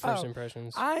first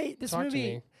impressions?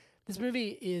 This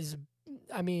movie is,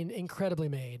 I mean, incredibly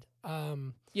made.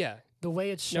 Yeah, the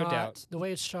way it's shot, no doubt. The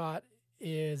way it's shot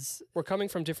is. We're coming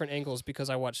from different angles because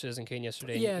I watched Citizen Kane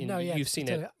yesterday. Yeah, you've seen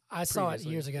it. I saw it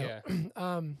years ago. Yeah.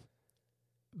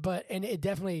 But it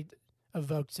definitely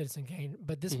evoked Citizen Kane.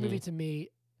 But this movie to me,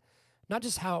 not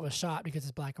just how it was shot because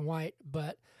it's black and white,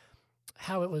 but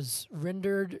how it was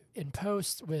rendered in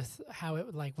post with how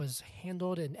it was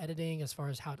handled in editing as far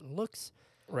as how it looks,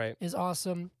 right, is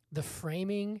awesome. The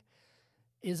framing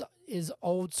is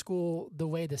old school. The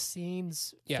way the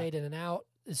scenes fade in and out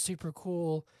is super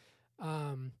cool.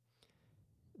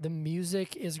 The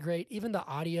music is great. Even the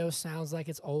audio sounds like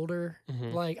it's older.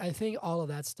 Like, I think all of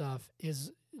that stuff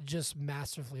is just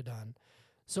masterfully done.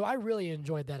 So I really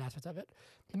enjoyed that aspect of it.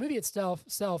 The movie itself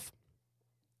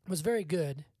was very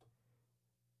good.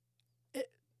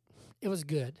 It was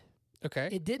good. Okay.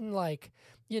 It didn't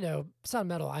Sound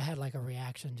Metal, I had like a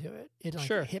reaction to it. It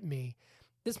hit me.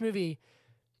 This movie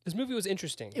was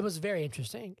interesting. It was very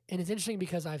interesting. And it's interesting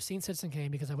because I've seen Citizen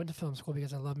Kane because I went to film school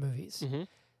because I love movies.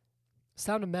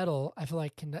 Sound of Metal, I feel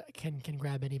like can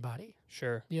grab anybody.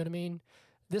 Sure. You know what I mean?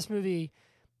 This movie,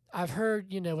 I've heard,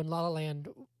 when La La Land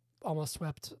almost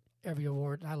swept every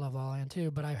award, and I love La La Land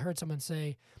too, but I heard someone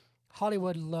say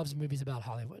Hollywood loves movies about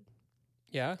Hollywood.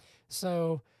 Yeah.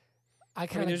 So I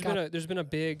kind of there's been a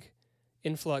big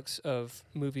influx of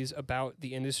movies about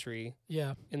the industry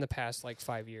in the past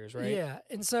 5 years, right? Yeah.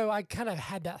 And so I kind of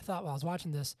had that thought while I was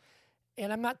watching this.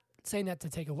 And I'm not saying that to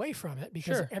take away from it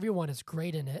because everyone is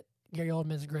great in it. Gary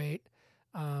Oldman is great.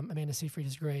 Amanda Seyfried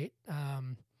is great.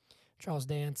 Charles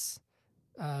Dance.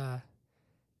 I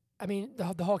mean,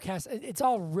 the whole cast, it's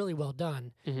all really well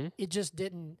done. It just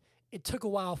didn't, it took a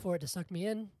while for it to suck me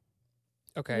in.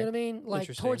 Okay. You know what I mean?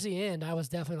 Like, towards the end, I was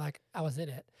definitely I was in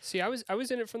it. See, I was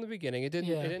in it from the beginning. It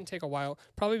didn't take a while.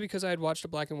 Probably because I had watched a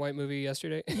black and white movie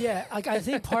yesterday. Yeah, I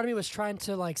think part of me was trying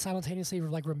to simultaneously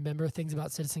remember things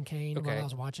about Citizen Kane while I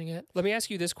was watching it. Let me ask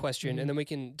you this question, and then we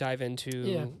can dive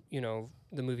into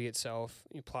the movie itself,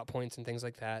 plot points and things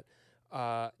like that.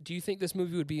 Do you think this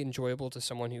movie would be enjoyable to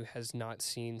someone who has not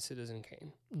seen Citizen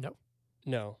Kane?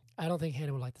 No. I don't think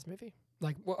Hannah would like this movie.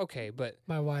 Well, okay, but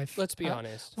my wife. Let's be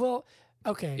honest. Well.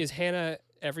 Okay. Is Hannah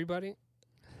everybody?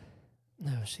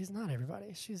 No, she's not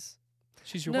everybody. She's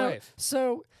your wife.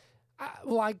 So,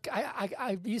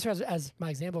 I use her as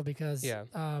my example because, maybe.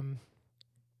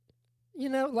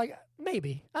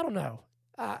 I don't know.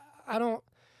 I'm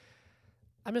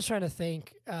just trying to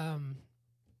think.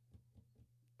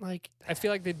 I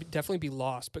feel like they'd definitely be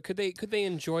lost, but could they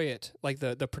enjoy it, like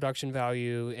the production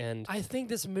value and? I think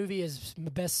this movie is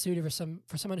best suited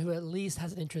for someone who at least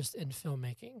has an interest in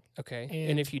filmmaking. Okay,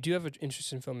 and if you do have an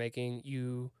interest in filmmaking,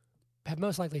 you have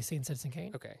most likely seen Citizen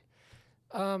Kane. Okay,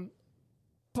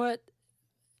 but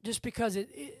just because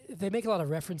they make a lot of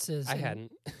references. I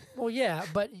hadn't. Well, yeah,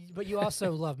 but you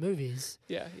also love movies.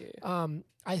 Yeah.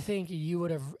 I think you would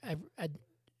have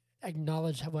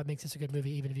acknowledge what makes this a good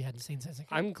movie, even if you hadn't seen Citizen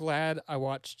Kane. I'm glad I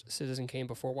watched Citizen Kane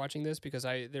before watching this because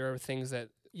there are things that...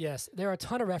 Yes, there are a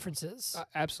ton of references.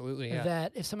 Absolutely, yeah.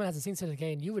 That if someone hasn't seen Citizen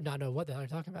Kane, you would not know what the hell they're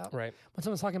talking about. Right. When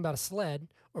someone's talking about a sled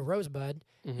or Rosebud,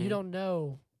 you don't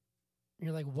know.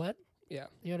 You're like, what? Yeah.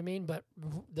 You know what I mean? But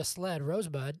the sled,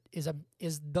 Rosebud, is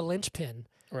the linchpin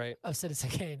of Citizen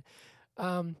Kane.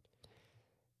 And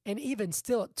even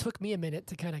still, it took me a minute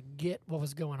to kind of get what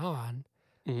was going on.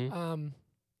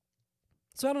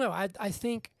 So I don't know. I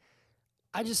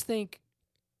just think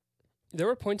there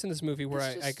were points in this movie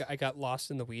where I got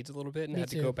lost in the weeds a little bit and had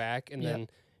to go back and then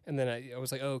I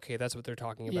was like, oh, okay, that's what they're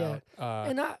talking about.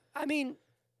 And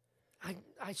I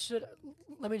should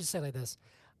let me just say it like this.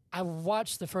 I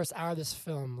watched the first hour of this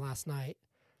film last night,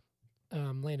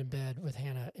 laying in bed with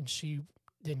Hannah, and she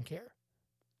didn't care.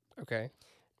 Okay.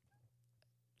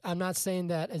 I'm not saying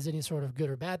that as any sort of good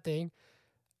or bad thing.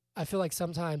 I feel like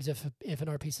sometimes if an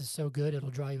art piece is so good, it'll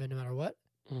draw you in no matter what.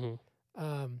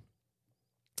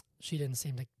 She didn't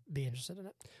seem to be interested in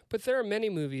it. But there are many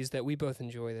movies that we both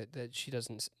enjoy that she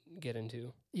doesn't get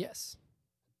into. Yes.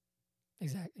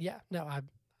 Exactly. Yeah. No, I'm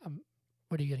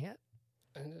what are you getting at?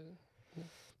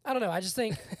 I don't know. I just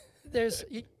think there's,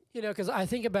 because I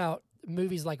think about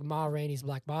movies like Ma Rainey's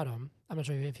Black Bottom. I'm not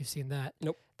sure if you've seen that.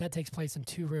 Nope. That takes place in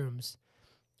 2 rooms,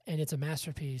 and it's a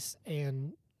masterpiece,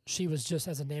 and she was just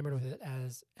as enamored with it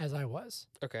as I was.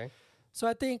 Okay. So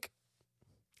I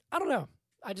don't know.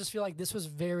 I just feel like this was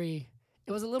it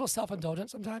was a little self-indulgent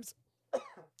sometimes.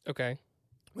 Okay.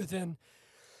 Within,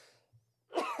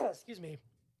 excuse me,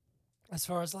 as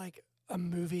far as a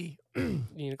movie. You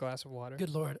need a glass of water.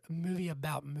 Good Lord, a movie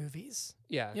about movies.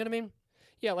 Yeah. You know what I mean?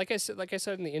 Yeah, like I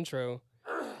said in the intro,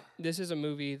 this is a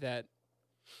movie that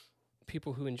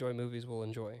people who enjoy movies will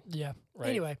enjoy. Yeah. Right?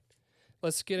 Anyway,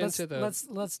 let's dive into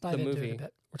the movie. It a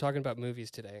bit. We're talking about movies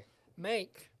today.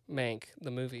 Mank,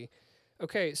 the movie.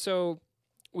 Okay, so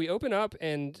we open up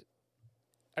and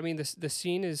I mean the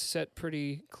scene is set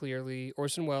pretty clearly.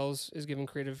 Orson Welles is given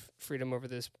creative freedom over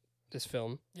this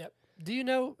film. Yep. Do you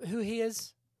know who he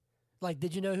is? Like,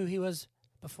 did you know who he was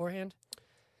beforehand?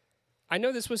 I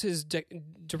know this was his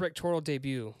directorial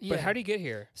debut, but how did he get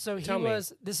here? So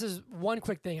this is one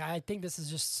quick thing. I think this is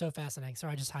just so fascinating.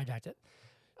 Sorry, I just hijacked it.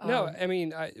 No, I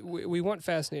mean, we want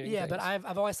fascinating things. But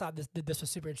I've always thought this was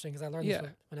super interesting because I learned this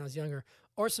when I was younger.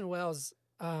 Orson Welles,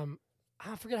 I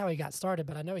forget how he got started,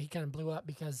 but I know he kind of blew up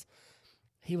because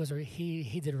he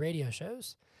did radio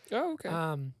shows. Oh, okay.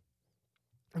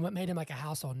 And what made him like a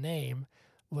household name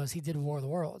was he did War of the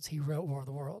Worlds. He wrote War of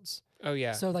the Worlds. Oh,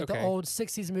 yeah. So like the old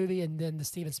 60s movie and then the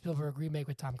Steven Spielberg remake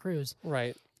with Tom Cruise.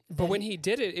 Right. But when he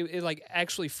did it, it like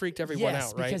actually freaked everyone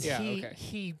out, right? Because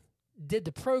he did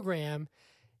the program.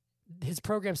 His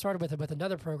program started with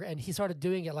another program, and he started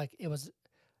doing it like it was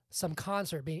some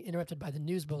concert being interrupted by the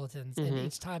news bulletins, and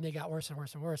each time they got worse and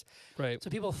worse and worse. Right. So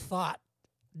people thought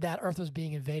that Earth was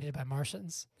being invaded by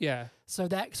Martians. Yeah. So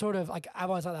that sort of like I've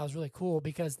always thought that was really cool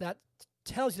because that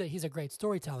tells you that he's a great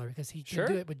storyteller because he can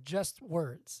do it with just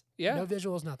words. Yeah. No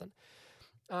visuals, nothing.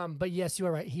 But yes, you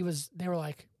are right. They were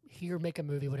like, here, make a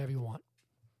movie, whatever you want.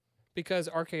 Because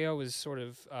RKO was sort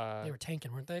of they were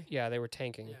tanking, weren't they? Yeah, they were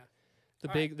tanking. Yeah.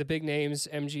 The big names,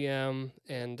 MGM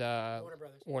and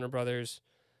Warner Brothers,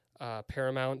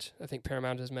 Paramount. I think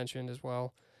Paramount is mentioned as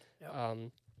well. Yep.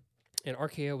 And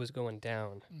RKO was going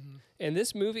down. Mm-hmm. And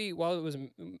this movie, while it was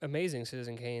amazing,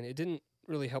 Citizen Kane, it didn't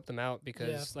really help them out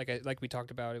because, like we talked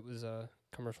about, it was a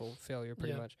commercial failure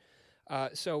pretty much.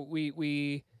 So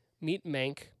we meet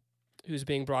Mank, who's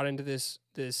being brought into this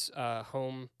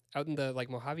home out in the like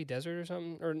Mojave Desert or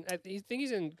something, or I think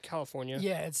he's in California.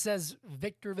 Yeah, it says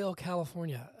Victorville,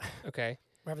 California. Okay,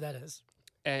 wherever that is,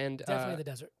 and definitely the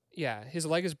desert. Yeah, his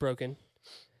leg is broken.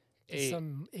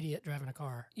 Some idiot driving a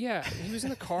car. Yeah, he was in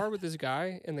the car with this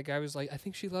guy, and the guy was like, "I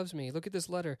think she loves me. Look at this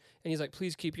letter." And he's like,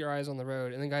 "Please keep your eyes on the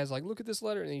road." And the guy's like, "Look at this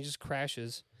letter," and he just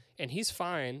crashes. And he's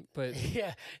fine, but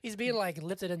yeah, he's being like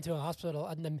lifted into a hospital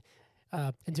and then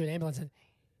into an ambulance.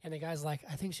 And the guy's like,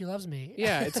 I think she loves me.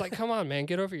 Yeah, it's like, come on, man,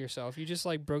 get over yourself. You just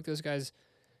like broke this guy's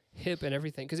hip and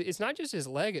everything. Because it's not just his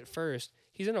leg at first.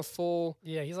 He's in a full...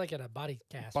 Yeah, he's like in a body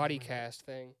cast. Body cast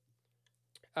thing.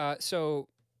 So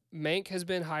Mank has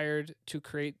been hired to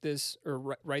create this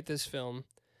or write this film.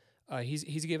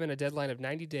 He's given a deadline of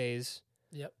 90 days.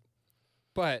 Yep.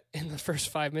 But in the first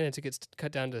 5 minutes, it gets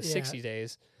cut down to 60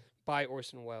 days by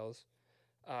Orson Welles.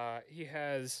 He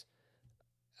has...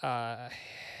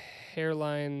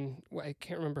 hairline. I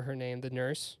can't remember her name. The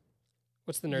nurse.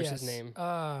 What's the nurse's name?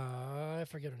 I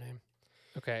forget her name.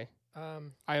 Okay.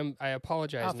 I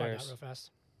apologize, I'll nurse. Find out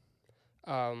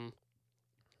real fast.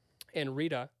 And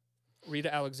Rita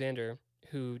Alexander,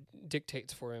 who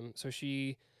dictates for him. So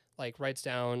she like writes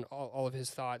down all of his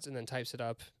thoughts and then types it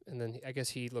up, and then I guess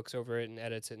he looks over it and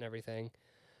edits it and everything.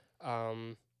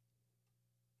 And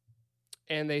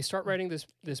they start writing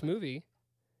this movie,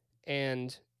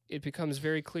 and it becomes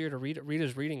very clear to Rita.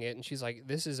 Rita's reading it, and she's like,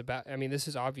 this is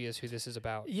obvious who this is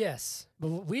about. Yes, but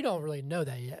we don't really know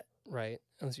that yet. Right,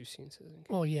 unless you've seen Citizen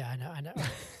Kane. Well, yeah, I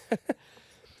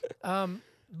know.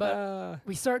 But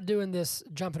we start doing this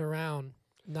jumping around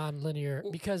non-linear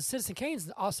because Citizen Kane's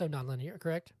also non-linear,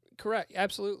 correct? Correct,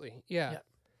 absolutely, yeah.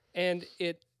 And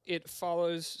it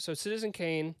follows, so Citizen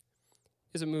Kane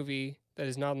is a movie that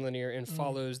is non-linear and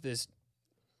follows this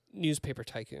newspaper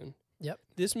tycoon. Yep.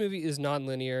 This movie is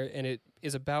non-linear, and it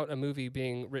is about a movie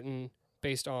being written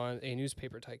based on a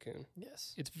newspaper tycoon.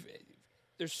 Yes.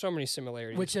 There's so many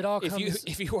similarities. Which it all comes...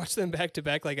 If you watch them back to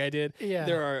back like I did,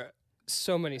 there are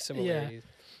so many similarities.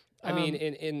 Yeah. I mean,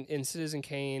 in Citizen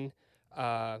Kane,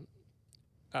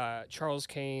 Charles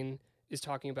Kane is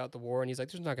talking about the war, and he's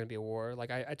like, there's not going to be a war. Like,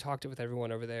 I talked it with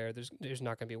everyone over there. There's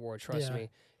not going to be a war, trust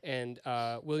me. And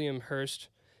William Hearst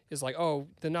is like, oh,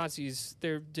 the Nazis,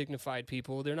 they're dignified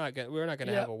people. We're not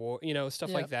gonna have a war, stuff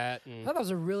like that. And I thought that was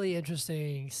a really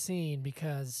interesting scene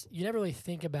because you never really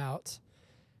think about,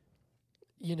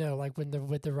 like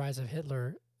with the rise of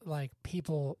Hitler, like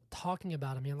people talking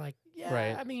about him. You're like,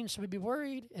 I mean, should we be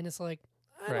worried? And it's like,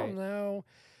 I don't know,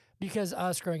 because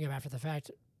us growing up after the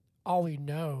fact, all we've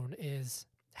known is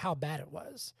how bad it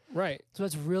was. Right. So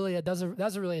it's really that's a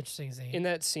really interesting scene. In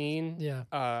that scene,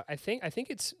 I think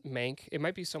it's Mank. It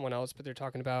might be someone else, but they're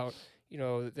talking about,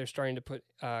 they're starting to put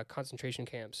concentration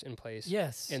camps in place.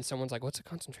 Yes. And someone's like, what's a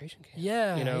concentration camp?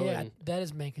 Yeah. And that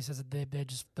is Mank. He says that they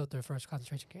just built their first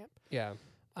concentration camp. Yeah.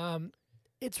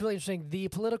 It's really interesting. The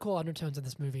political undertones of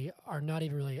this movie are not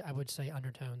even really, I would say,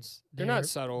 undertones. They're not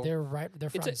subtle. They're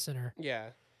front and center. Yeah.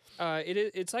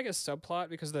 It's like a subplot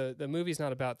because the movie's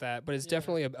not about that, but it's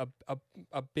definitely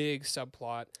a big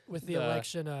subplot with the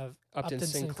election of Upton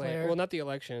Sinclair. Well, not the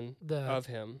election of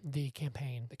him. The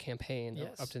campaign. The campaign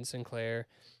of Upton Sinclair,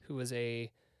 who was a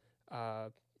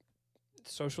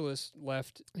socialist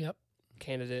left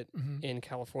candidate in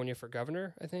California for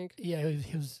governor, I think. Yeah,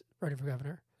 he was running for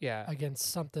governor. Yeah.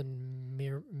 Against something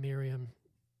Miriam.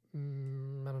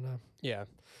 I don't know. Yeah.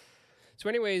 So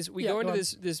anyways, we go into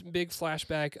this big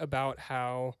flashback about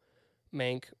how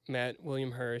Mank met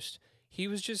William Hurst. He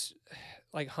was just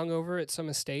like hungover at some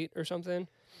estate or something,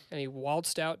 and he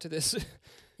waltzed out to this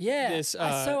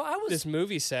this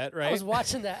movie set, right? I was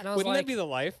watching that, and I was Wouldn't that be the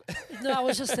life? No, I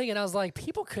was just thinking, I was like,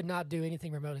 people could not do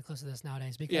anything remotely close to this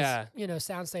nowadays because,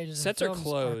 sound stages sets and are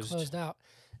closed out.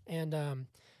 And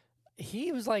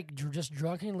he was like just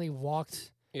drunkenly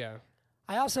walked. Yeah.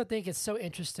 I also think it's so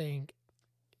interesting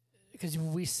because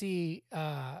we see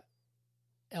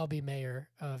L.B. Mayer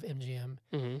of MGM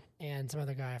and some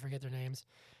other guy, I forget their names.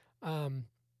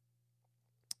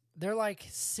 They're like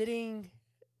sitting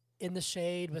in the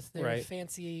shade with their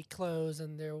fancy clothes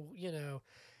and their,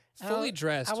 fully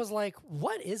dressed. I was like,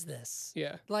 what is this?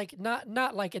 Yeah. Like,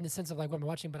 not like in the sense of like what I'm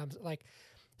watching, but I'm like,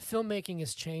 filmmaking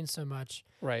has changed so much.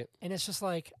 Right. And it's just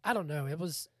like, I don't know. It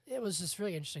was just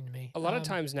really interesting to me. A lot of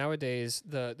times nowadays,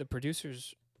 the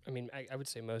producers, I mean, I would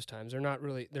say most times, they're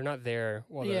not there.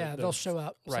 While they'll show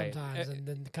up sometimes and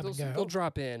then come and go. They'll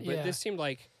drop in. But this seemed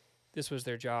like this was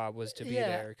their job, was to be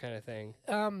there kind of thing.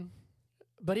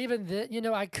 But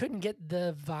even I couldn't get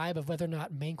the vibe of whether or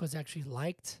not Mank was actually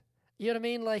liked. You know what I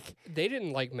mean? Like they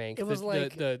didn't like Mank. It was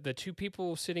like the two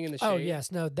people sitting in the shade. Oh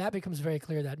yes, no, that becomes very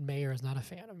clear that Mayer is not a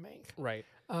fan of Mank. Right.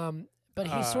 But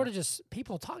he sort of just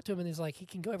people talk to him and he's like he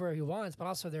can go everywhere he wants, but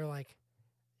also they're like,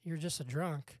 you're just a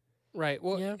drunk. Right.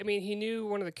 Well, I mean, he knew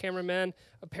one of the cameramen.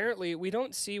 Apparently, we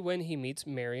don't see when he meets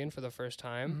Marion for the first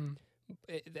time.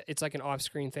 It's like an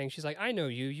off-screen thing. She's like, I know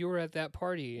you. You were at that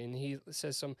party. And he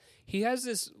says he has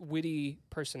this witty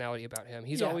personality about him.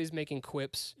 He's always making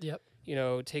quips. Yep.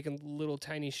 Taking little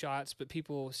tiny shots, but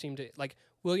people seem to, like,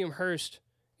 William Hurst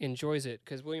enjoys it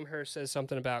because William Hurst says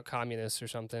something about communists or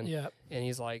something. Yeah. And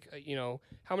he's like,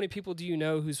 how many people do you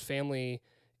know whose family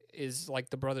is like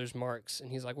the brothers Marx?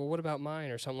 And he's like, well, what about mine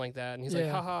or something like that? And he's like,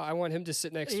 haha, I want him to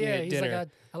sit next to me at dinner. Like,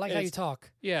 I like how you talk.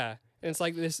 Yeah. And it's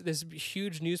like this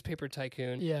huge newspaper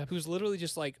tycoon who's literally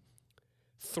just like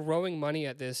throwing money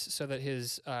at this so that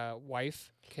his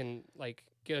wife can like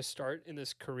get a start in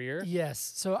this career.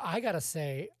 Yes. So I got to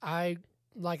say,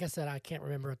 like I said, I can't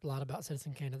remember a lot about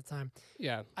Citizen Kane at the time.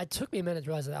 Yeah. It took me a minute to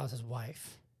realize that was his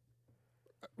wife.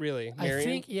 Really?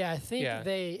 Marion? I think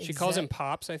they... She calls him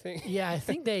Pops, I think. Yeah, I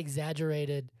think they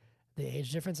exaggerated the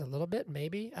age difference a little bit,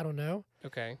 maybe. I don't know.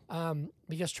 Okay.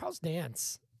 Because Charles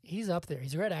Dance, he's up there.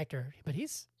 He's a great actor, but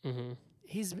he's...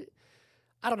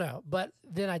 I don't know. But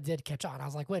then I did catch on. I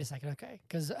was like, wait a second, okay.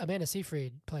 Because Amanda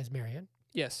Seyfried plays Marion.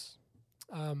 Yes.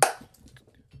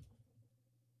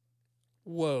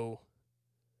 Whoa.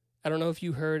 I don't know if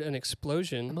you heard an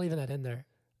explosion. I'm leaving that in there.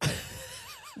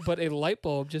 But a light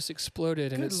bulb just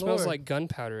exploded, and it smells like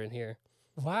gunpowder in here.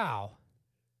 Wow.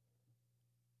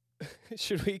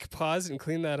 Should we pause and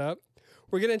clean that up?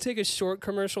 We're going to take a short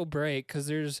commercial break because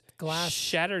there's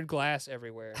shattered glass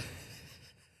everywhere.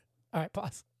 All right,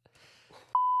 pause.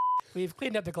 We've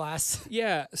cleaned up the glass.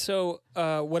 Yeah, so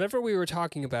whatever we were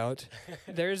talking about,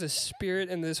 there's a spirit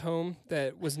in this home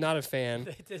that was not a fan.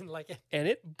 They didn't like it. And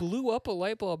it blew up a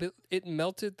light bulb. It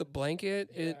melted the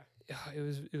blanket. Yeah.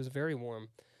 It was very warm.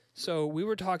 So we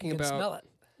were talking about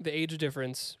the age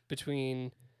difference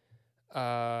between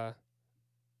William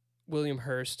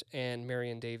Hurst and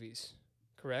Marion Davies,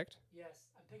 correct? Yes,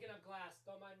 I'm picking up glass.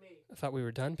 Don't mind me. I thought we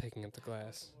were done picking up the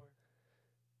glass.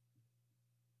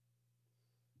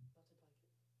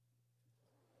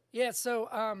 Yeah, so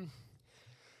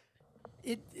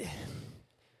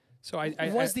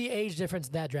was the age difference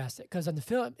that drastic? Because in the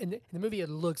film, in the movie, it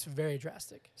looks very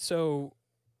drastic. So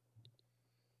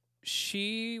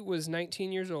she was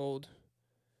 19 years old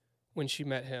when she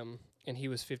met him, and he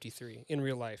was 53 in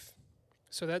real life.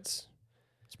 So it's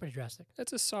pretty drastic.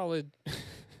 That's a solid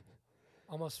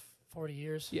almost 40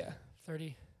 years. Yeah.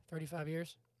 30, 35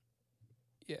 years.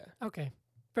 Yeah. Okay.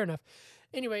 Fair enough.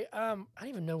 Anyway, I don't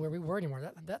even know where we were anymore.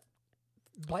 That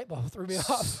light bulb threw me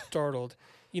off. Startled.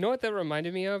 You know what that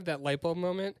reminded me of, that light bulb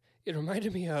moment? It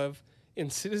reminded me of in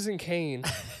Citizen Kane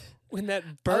when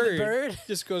that bird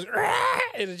just goes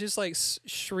and it just like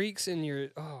shrieks in your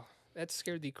that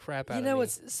scared the crap out of me.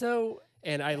 It's so.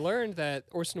 And I learned that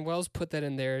Orson Welles put that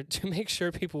in there to make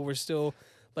sure people were still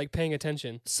like paying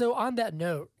attention. So on that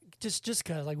note, just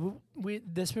because like we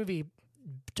this movie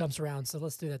jumps around, so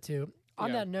let's do that too.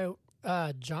 On that note,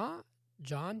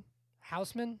 John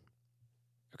Houseman.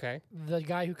 Okay. The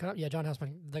guy who John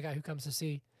Houseman, the guy who comes to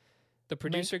see. The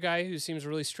producer guy who seems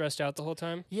really stressed out the whole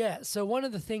time? Yeah, so one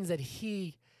of the things that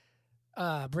he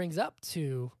brings up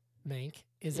to Mank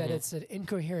is that it's an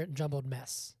incoherent, jumbled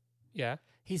mess. Yeah.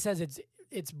 He says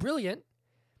it's brilliant,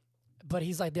 but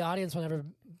he's like, the audience will never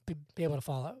be able to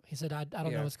follow. He said, I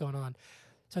don't know what's going on.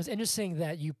 So it's interesting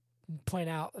that you point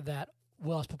out that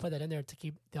Wells put that in there to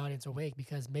keep the audience awake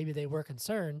because maybe they were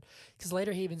concerned. Because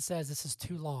later he even says this is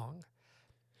too long.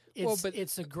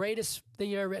 It's the greatest thing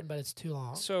you've ever written, but it's too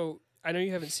long. So I know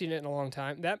you haven't seen it in a long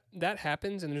time. That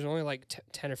happens, and there's only like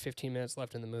 10 or 15 minutes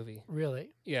left in the movie. Really?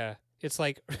 Yeah. It's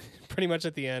like pretty much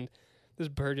at the end. This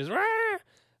bird just...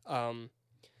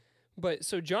 But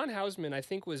so John Houseman, I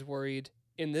think, was worried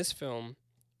in this film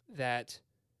that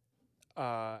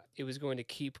it was going to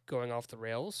keep going off the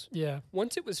rails. Yeah.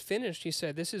 Once it was finished, he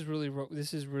said, "This is really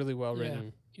well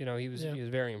written." You know, he was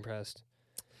very impressed.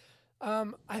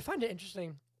 I find it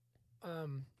interesting.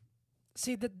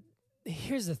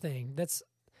 Here's the thing. That's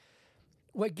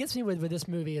what gets me with this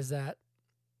movie is that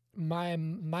my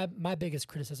biggest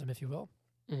criticism, if you will.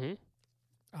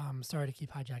 Mm-hmm. Sorry to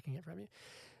keep hijacking it from you.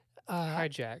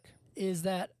 Hijack. Is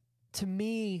that, to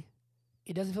me,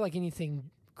 it doesn't feel like anything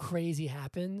crazy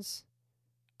happens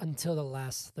until the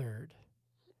last third.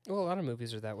 Well, a lot of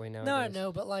movies are that way nowadays. No, I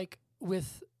know, but like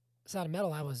with Sound of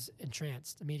Metal, I was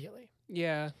entranced immediately.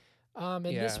 Yeah.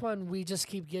 This one, we just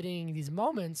keep getting these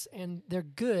moments, and they're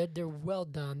good. They're well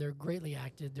done. They're greatly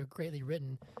acted. They're greatly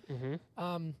written.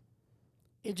 Mm-hmm.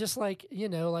 It just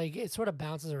it sort of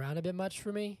bounces around a bit much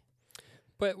for me.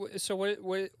 But so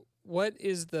what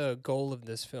is the goal of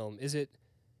this film? Is it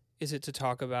to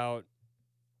talk about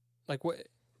like what?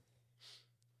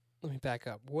 Let me back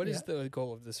up. What is the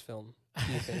goal of this film,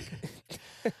 do you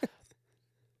think?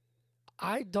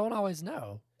 I don't always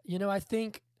know. I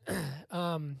think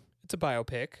it's a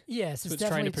biopic. Yes, it's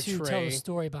definitely to tell the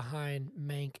story behind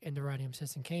Mank and the writing of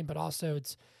Citizen Kane, but also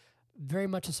it's very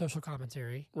much a social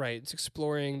commentary. Right. It's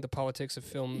exploring the politics of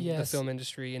film, the film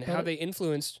industry, and how they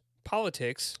influenced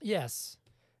politics. Yes.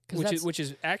 Which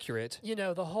is accurate.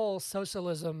 The whole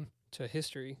socialism to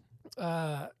history.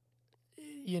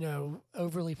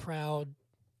 Overly proud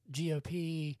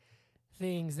GOP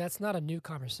things. That's not a new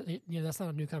conversation. That's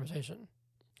not a new conversation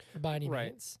by any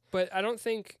means. But I don't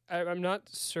think I'm not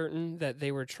certain that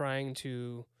they were trying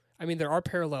to. I mean, there are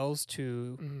parallels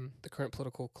to the current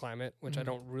political climate, which I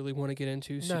don't really want to get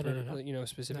into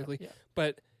specifically. No, yeah.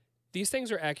 But these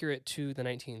things are accurate to the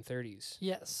 1930s.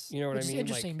 Yes. You know what I mean? It's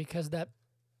interesting because that,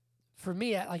 for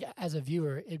me, like as a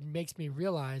viewer, it makes me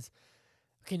realize,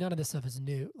 okay, none of this stuff is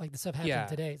new. Like the stuff happening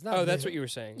today, it's not new. That's what you were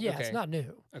saying. Yeah, it's not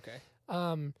new. Okay.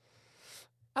 I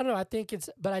don't know.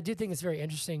 But I do think it's very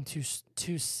interesting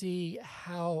to see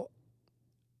how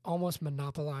almost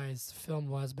monopolized film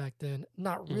was back then.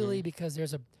 Not really, because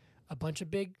there's a bunch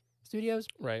of big studios.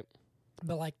 Right.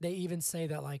 But like they even say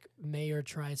that like Mayer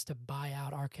tries to buy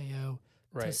out RKO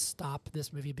to stop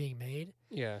this movie being made.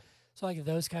 Yeah. So like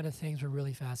those kind of things were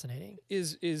really fascinating.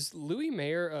 Is Louis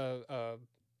Mayer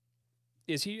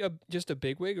is he just a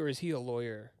bigwig or is he a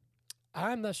lawyer?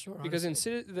 I'm not sure. Because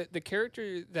the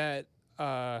character that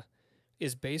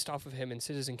is based off of him in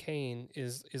Citizen Kane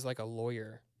is like a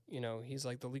lawyer. He's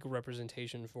like the legal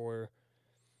representation for.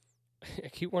 I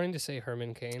keep wanting to say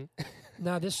Herman Cain.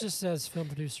 No, this just says film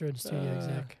producer and studio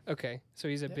exec. Okay, so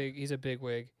he's a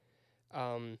bigwig.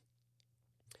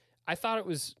 I thought it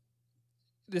was.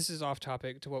 This is off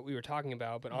topic to what we were talking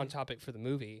about, but on topic for the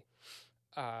movie.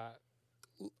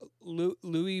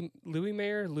 Louis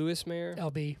Mayer,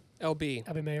 LB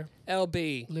Mayer,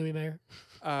 Louis Mayer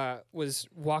was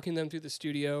walking them through the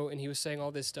studio, and he was saying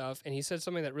all this stuff, and he said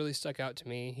something that really stuck out to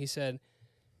me. He said,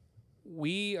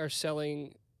 "We are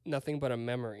selling nothing but a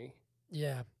memory."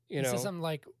 Yeah, he said something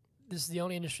like, "This is the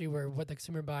only industry where what the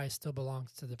consumer buys still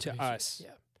belongs to the producer." Us.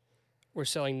 Yeah, we're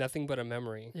selling nothing but a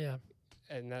memory. Yeah,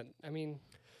 and that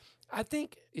I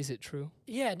think, is it true?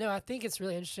 Yeah, no, I think it's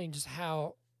really interesting just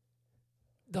how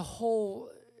the whole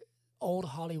old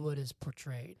Hollywood is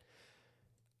portrayed.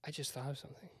 I just thought of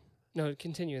something. No,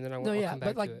 continue, and then I'll come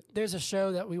back to it. There's a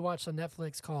show that we watched on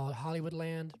Netflix called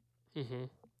Hollywoodland,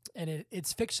 and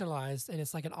it's fictionalized, and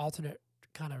it's like an alternate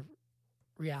kind of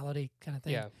reality kind of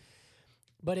thing. Yeah.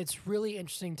 But it's really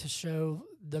interesting to show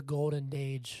the golden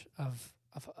age of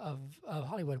of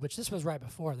Hollywood, which this was right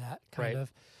before that, kind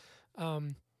of.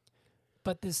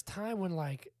 But this time when,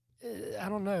 like, I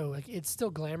don't know, like, it's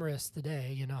still glamorous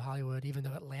today, you know, Hollywood, even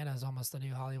though Atlanta is almost the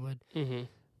new Hollywood. Mm-hmm.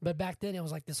 But back then, it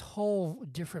was like this whole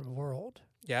different world.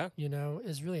 Yeah. You know,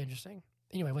 it's really interesting.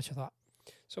 Anyway, what's your thought?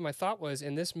 So my thought was,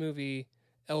 in this movie,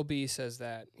 LB says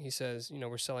that. He says, you know,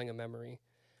 we're selling a memory.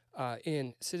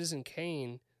 In Citizen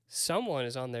Kane, someone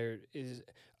is on there.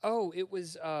 It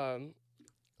was,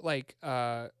 what's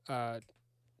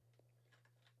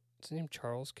his name?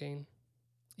 Charles Kane?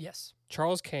 Yes.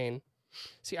 Charles Kane.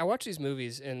 See, I watch these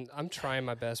movies, and I'm trying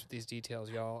my best with these details,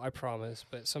 y'all. I promise.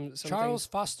 But some Charles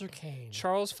Foster Kane.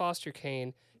 Charles Foster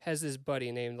Kane has this buddy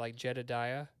named, like,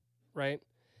 Jedediah, right?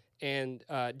 And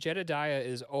Jedediah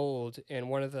is old, and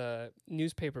one of the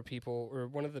newspaper people or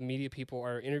one of the media people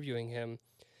are interviewing him,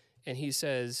 and he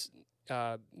says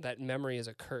that memory is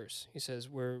a curse. He says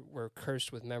we're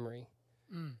cursed with memory.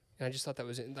 And I just thought that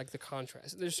was like the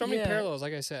contrast. There's so many parallels,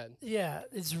 like I said. Yeah,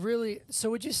 it's really. So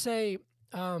would you say?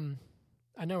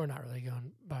 I know we're not really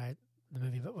going by the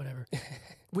movie, but whatever.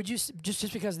 Would you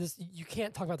just because this you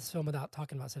can't talk about this film without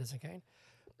talking about Citizen Kane?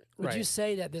 Would you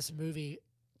say that this movie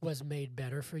was made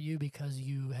better for you because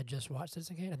you had just watched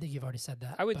Citizen Kane? I think you've already said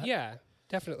that. I would, yeah,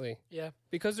 definitely. Yeah,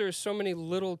 because there's so many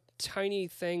little tiny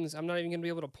things. I'm not even going to be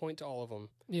able to point to all of them.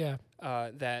 Yeah,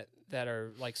 that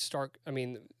are like stark. I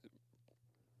mean,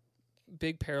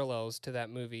 big parallels to that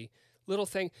movie. Little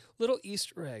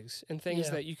Easter eggs and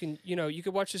things that you can, you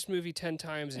could watch this movie 10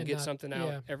 times and get something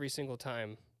out every single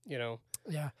time,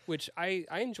 Yeah. Which I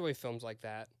enjoy films like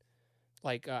that.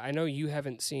 Like, I know you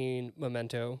haven't seen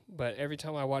Memento, but every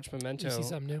time I watch Memento, you see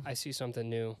something new. I see something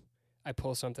new. I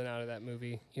pull something out of that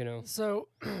movie, So,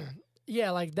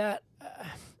 yeah, like that,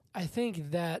 I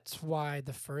think that's why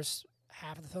the first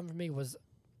half of the film for me was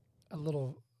a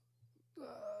little...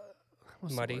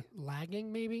 muddy,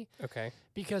 lagging maybe. Okay,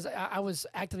 because I was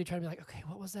actively trying to be like, okay,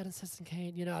 what was that in Citizen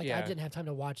Kane? I didn't have time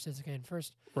to watch Citizen Kane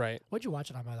first. Right. What'd you watch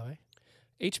it on, by the way?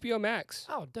 HBO Max.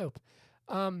 Oh, dope.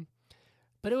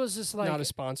 But it was just like not a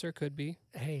sponsor, could be.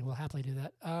 Hey, we'll happily do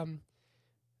that.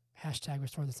 Hashtag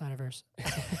restore the Snyderverse.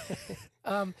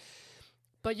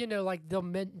 But like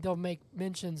they'll make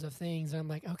mentions of things, and I'm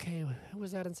like, okay, who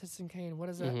was that in Citizen Kane? What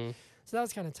is that? Mm-hmm. So that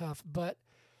was kind of tough. But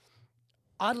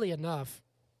oddly enough,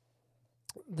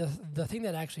 the thing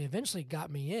that actually eventually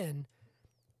got me in,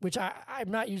 which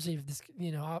I'm not usually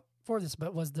for this,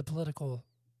 but was the political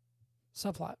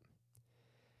subplot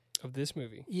of this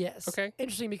movie. Yes. Okay.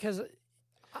 Interesting because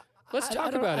let's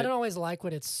talk about it. I don't always like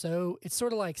when it's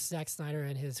sort of like Zack Snyder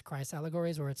and his Christ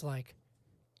allegories, where it's like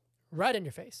right in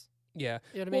your face. Yeah.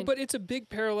 You know what I mean? But it's a big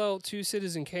parallel to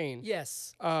Citizen Kane.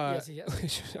 Yes. Yes.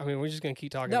 I mean, we're just going to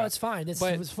keep talking about it. No, it's fine. It's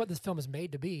what this film is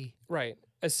made to be. Right.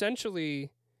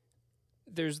 Essentially,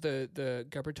 there's the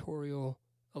gubernatorial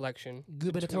election.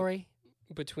 Gubernatorial?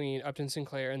 Between Upton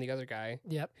Sinclair and the other guy.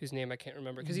 Yep. Whose name I can't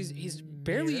remember because he's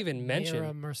barely even mentioned.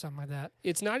 Miram or something like that.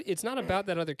 It's not about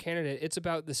that other candidate. It's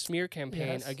about the smear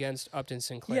campaign against Upton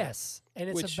Sinclair. Yes. And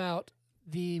it's about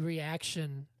the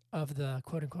reaction of the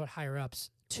quote unquote higher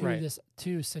ups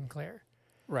to Sinclair.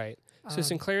 Right. So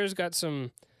Sinclair's got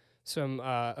some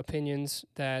opinions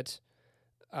that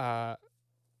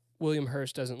William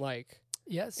Hearst doesn't like.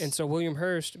 Yes. And so William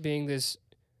Hearst, being this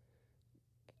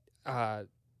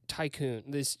tycoon,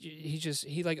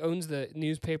 he like owns the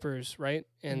newspapers, right?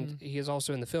 And he is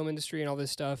also in the film industry and all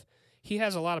this stuff. He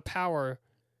has a lot of power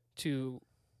to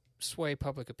sway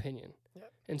public opinion.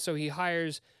 Yep. And so he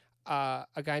hires a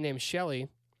guy named Shelley.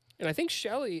 And I think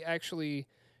Shelley actually,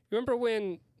 remember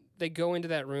when they go into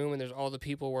that room and there's all the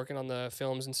people working on the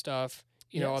films and stuff,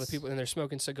 all the people, and they're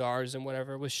smoking cigars and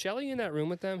whatever. Was Shelley in that room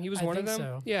with them? He was one of them?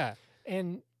 So. Yeah.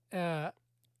 And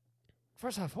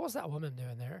first off, what was that woman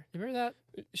doing there? You remember that?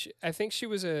 I think she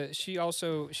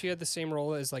had the same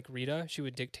role as like Rita. She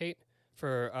would dictate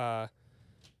for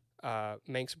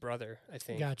Mank's brother, I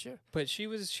think. Gotcha. But she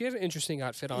had an interesting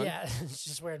outfit on. Yeah, she's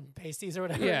just wearing pasties or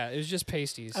whatever. Yeah, it was just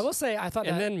pasties. I will say, I thought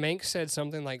and then Mank said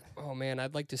something like, oh man,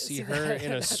 I'd like to see her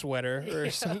in a sweater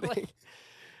or something. Like,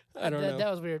 I don't know.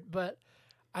 That was weird. But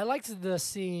I liked the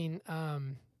scene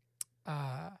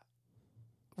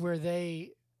where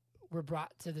they were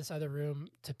brought to this other room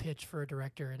to pitch for a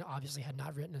director and obviously had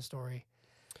not written a story.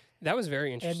 That was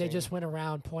very interesting. And they just went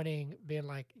around pointing, being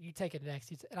like, you take it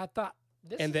next. And I thought...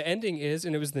 And the ending is,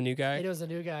 and it was the new guy? It was the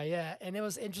new guy, yeah. And it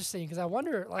was interesting because I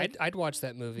wonder... like I'd watch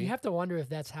that movie. You have to wonder if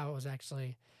that's how it was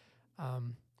actually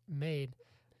made.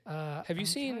 Have you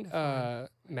seen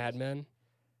Mad Men?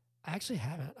 I actually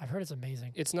haven't. I've heard it's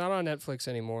amazing. It's not on Netflix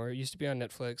anymore. It used to be on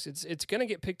Netflix. It's gonna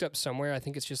get picked up somewhere. I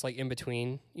think it's just like in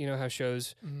between. You know how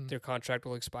shows their contract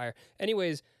will expire.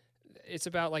 Anyways, it's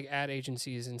about like ad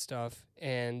agencies and stuff,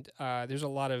 and there's a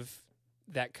lot of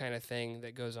that kind of thing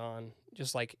that goes on,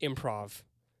 just like improv.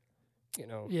 You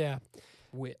know. Yeah.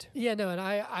 Wit. Yeah. No, and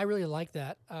I really like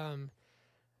that.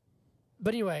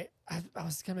 But anyway, I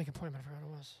was gonna make a point, but I forgot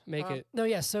what it was. Make it. No,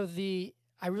 yeah. So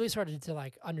I really started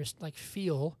to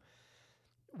feel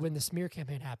when the smear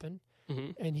campaign happened,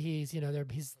 and he's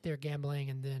they're gambling,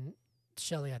 and then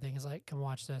Shelley, I think, is like, "Come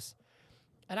watch this,"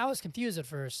 and I was confused at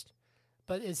first,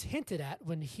 but it's hinted at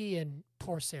when he and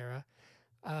poor Sarah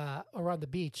are on the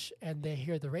beach and they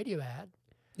hear the radio ad.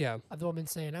 Yeah, of the woman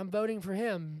saying, "I'm voting for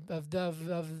him of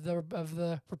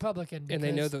the Republican," and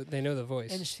they know the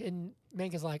voice. And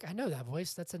Mank is like, "I know that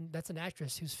voice. That's an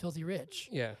actress who's filthy rich."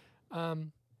 Yeah.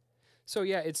 So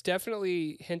yeah, it's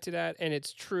definitely hinted at, and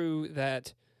it's true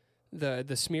that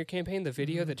the smear campaign, the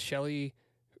video that Shelley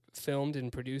filmed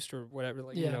and produced or whatever,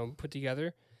 put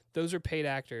together, those are paid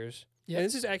actors. Yep. And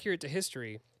this is accurate to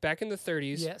history. Back in the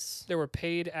 30s, there were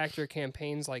paid actor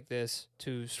campaigns like this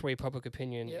to sway public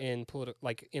opinion in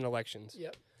in elections.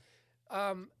 Yep.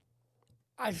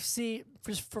 I see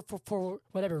for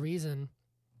whatever reason,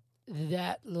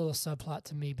 that little subplot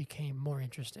to me became more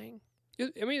interesting.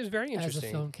 It was very interesting.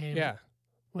 As the film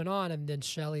went on, and then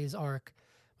Shelley's arc,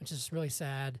 which is really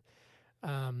sad.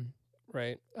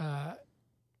 Right.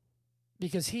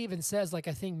 Because he even says, like,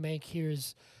 I think Mank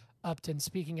hears Upton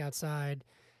speaking outside,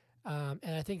 and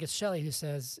I think it's Shelley who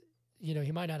says,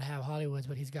 he might not have Hollywood's,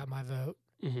 but he's got my vote.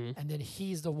 Mm-hmm. And then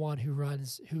he's the one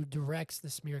who directs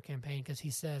the smear campaign, because he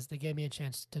says they gave me a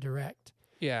chance to direct.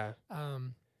 Yeah.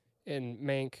 And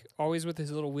Mank, always with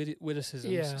his little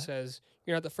witticisms, says,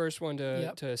 "You're not the first one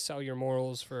to sell your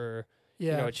morals for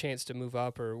a chance to move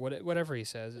up," or whatever he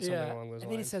says. It's something along those lines.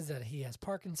 And then he says that he has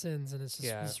Parkinson's, and it's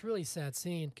just this really sad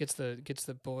scene. Gets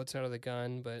the bullets out of the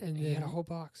gun, but he had a whole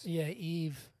box. Yeah,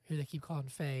 Eve, who they keep calling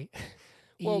Faye.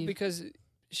 Well, because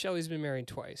Shelley's been married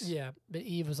twice. Yeah, but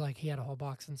Eve was like, he had a whole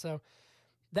box, and so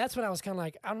that's when I was kind of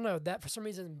like, I don't know, that for some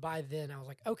reason by then I was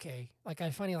like, okay, like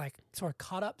I finally like sort of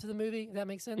caught up to the movie. If that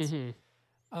makes sense.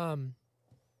 Mm-hmm.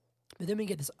 But then we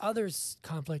get this other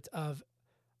conflict of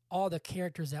all the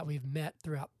characters that we've met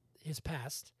throughout his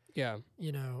past. Yeah.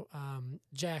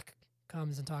 Jack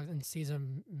comes and talks and sees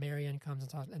him. Marion comes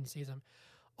and talks and sees him,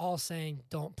 all saying,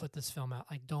 "Don't put this film out.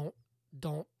 Like, don't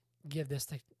give this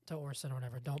to Orson or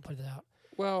whatever. Don't put it out."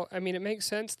 Well, I mean, it makes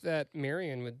sense that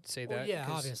Marion would say that. Yeah,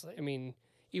 obviously. I mean,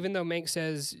 even though Mank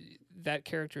says that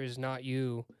character is not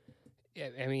you,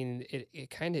 I mean, it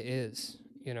kind of is,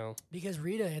 Because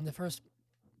Rita in the first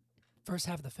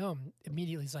half of the film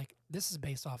immediately is like, this is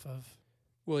based off of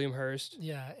William Hurst.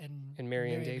 Yeah, and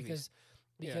Marion Davies.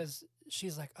 Because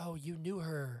she's like, "Oh, you knew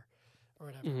her," or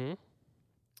whatever. Mm-hmm.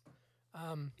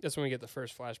 That's when we get the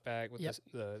first flashback with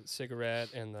the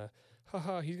cigarette and the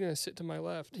he's gonna sit to my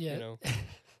left. Yeah.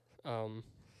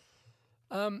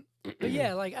 But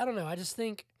yeah, like, I don't know. I just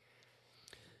think.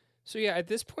 So yeah, at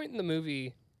this point in the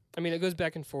movie, I mean, it goes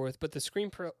back and forth, but the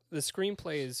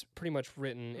screenplay is pretty much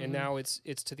written, and now it's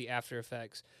to the after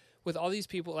effects with all these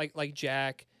people like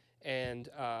Jack and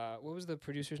what was the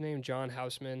producer's name, John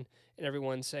Houseman, and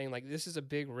everyone saying like, this is a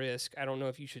big risk. I don't know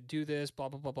if you should do this. Blah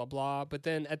blah blah blah blah. But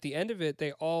then at the end of it,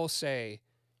 they all say,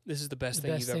 this is the best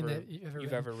thing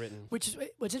you've ever written. Which is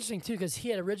what's interesting too, because he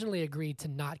had originally agreed to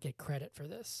not get credit for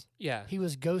this. Yeah, he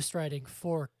was ghostwriting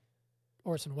for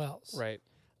Orson Welles. Right.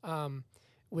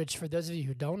 Which, for those of you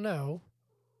who don't know,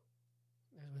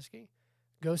 there's whiskey.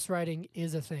 Ghostwriting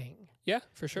is a thing. Yeah,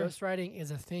 for sure. Ghostwriting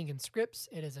is a thing in scripts.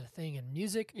 It is a thing in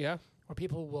music. Yeah, where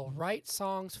people will write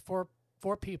songs for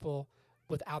people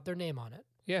without their name on it.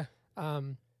 Yeah.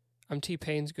 I'm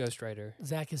T-Pain's ghostwriter.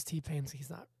 Zach is T-Pain's. He's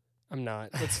not. I'm not.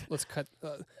 Let's cut.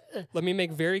 Let me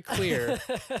make very clear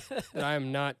that I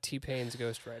am not T-Pain's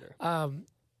ghostwriter.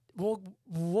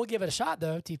 We'll give it a shot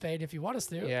though, T-Pain, if you want us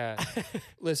to. Yeah.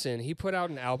 Listen, he put out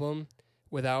an album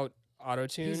without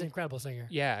auto-tune. He's an incredible singer.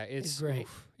 Yeah, he's great.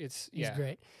 He's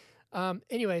great.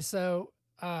 Anyway, so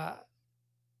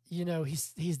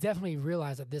he's definitely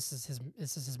realized that this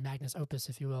is his magnus opus,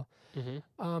 if you will.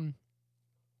 Mm-hmm.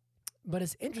 But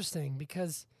it's interesting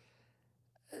because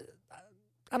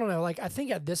I don't know. Like, I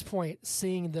think at this point,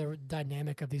 seeing the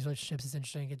dynamic of these relationships is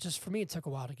interesting. It just, for me, it took a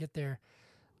while to get there.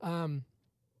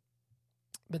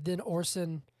 But then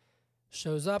Orson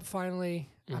shows up finally.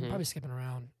 Mm-hmm. I'm probably skipping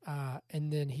around.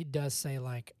 And then he does say,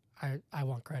 like, I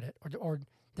want credit. Or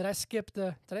did I skip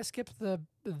the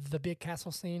big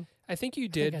castle scene? I think you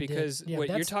did, because what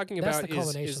you're talking about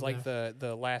is like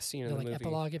the last scene of the movie.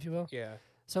 Epilogue, if you will. Yeah.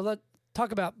 So let's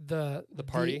talk about the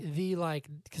party. The like,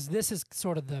 because this is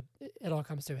sort of it all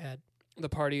comes to a head. The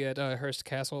party at Hearst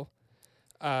Castle.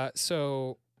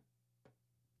 So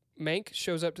Mank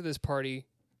shows up to this party,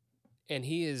 and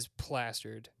he is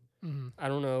plastered. Mm-hmm. I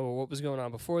don't know what was going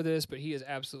on before this, but he is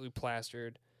absolutely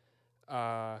plastered.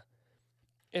 And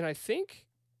I think,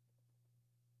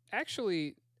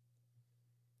 actually,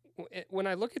 when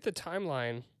I look at the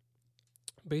timeline,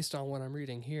 based on what I'm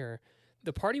reading here,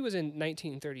 the party was in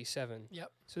 1937.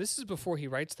 Yep. So this is before he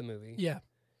writes the movie. Yeah.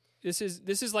 This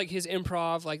is like his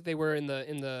improv, like they were in the.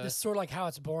 This is sort of like How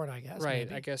It's Born, I guess. Right,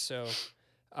 maybe. I guess so.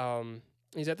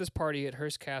 He's at this party at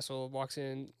Hearst Castle, walks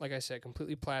in, like I said,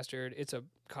 completely plastered. It's a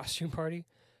costume party,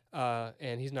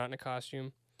 and he's not in a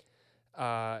costume.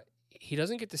 He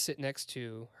doesn't get to sit next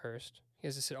to Hearst. He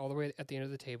has to sit all the way at the end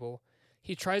of the table.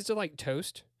 He tries to, like,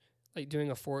 toast, like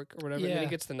doing a fork or whatever, and then he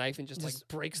gets the knife and just like,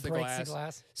 breaks the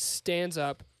glass. Stands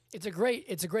up. It's a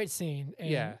great scene. And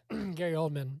yeah. Gary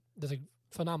Oldman does a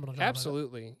phenomenal job.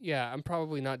 Absolutely. Yeah, I'm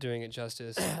probably not doing it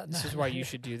justice. This is why you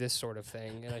should do this sort of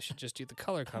thing, and I should just do the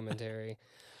color commentary.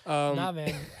 Nah,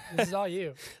 man. This is all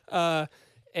you.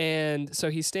 And so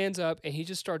he stands up, and he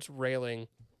just starts railing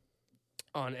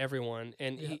on everyone.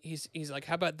 And he's like,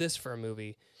 how about this for a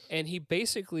movie? And he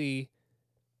basically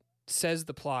says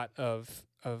the plot of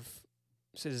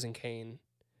Citizen Kane.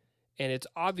 And it's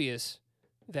obvious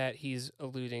that he's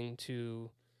alluding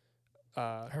to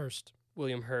Hearst.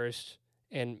 William Hearst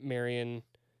and Marion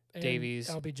and Davies.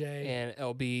 LBJ. And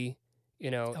LB,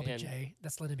 you know. LBJ.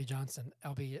 That's Lyndon B. Johnson.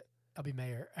 LB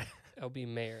Mayer. LB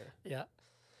Mayer. Yeah.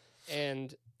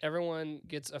 And everyone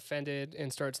gets offended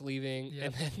and starts leaving. Yep.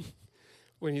 And then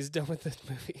when he's done with this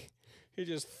movie, he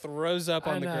just throws up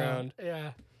on the ground.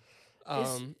 Yeah.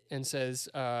 And says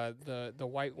the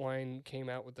white wine came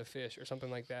out with the fish or something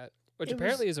like that. Which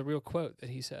apparently is a real quote that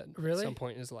he said at some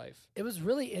point in his life. It was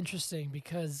really interesting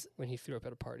because when he threw up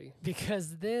at a party.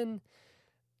 Because then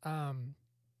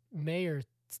Mayer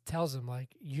tells him, like,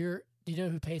 do you know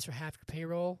who pays for half your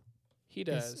payroll? He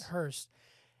does. It's Hearst.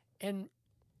 And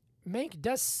Mank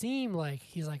does seem like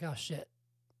he's like, oh shit.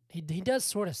 He does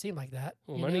sort of seem like that.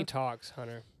 Well, money talks,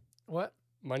 Hunter. What?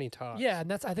 Money talks. Yeah,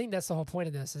 and I think that's the whole point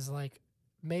of this is like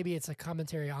maybe it's a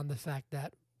commentary on the fact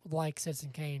that, like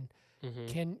Citizen Kane,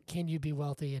 can you be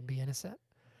wealthy and be innocent?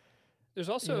 There's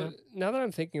also, now that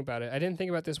I'm thinking about it, I didn't think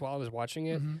about this while I was watching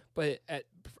it, but at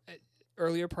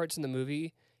earlier parts in the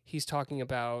movie, he's talking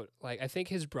about, like, I think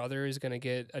his brother is going to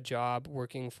get a job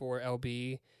working for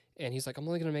LB, and he's like, I'm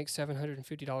only going to make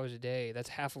 $750 a day. That's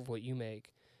half of what you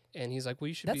make. And he's like, well,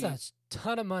 you should That's a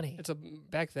ton of money.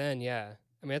 Back then, yeah.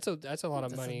 I mean, that's a lot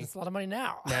of money. That's a lot of money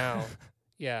now. Now,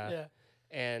 yeah. Yeah.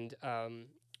 And,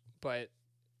 but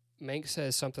Mank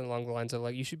says something along the lines of,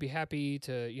 like, you should be happy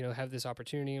to, have this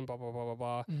opportunity and blah, blah, blah, blah,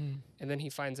 blah. And then he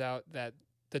finds out that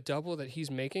the double that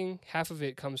he's making, half of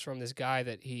it comes from this guy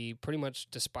that he pretty much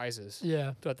despises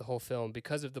throughout the whole film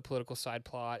because of the political side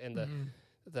plot and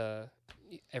the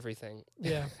everything.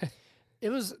 Yeah. It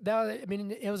was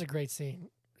a great scene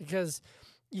because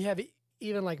you have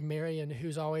even like Marion,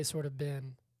 who's always sort of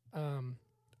been,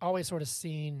 always sort of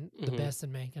seen the best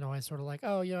in Mank and always sort of like,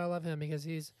 oh, I love him because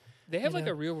he's. They have like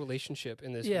a real relationship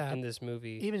in this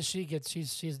movie. Even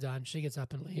she's done. She gets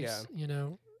up and leaves. Yeah.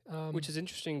 Which is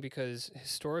interesting because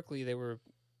historically they were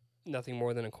nothing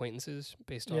more than acquaintances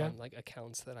based on like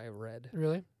accounts that I read.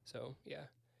 Really? So yeah.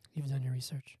 You've done your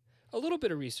research. A little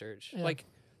bit of research. Yeah. Like,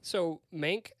 so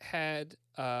Mank had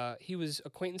he was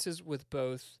acquaintances with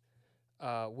both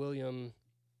William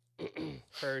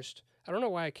Hearst. I don't know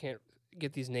why I can't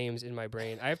get these names in my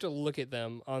brain. I have to look at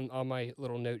them on my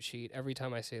little note sheet every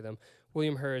time I say them.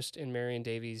 William Hearst and Marion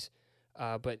Davies.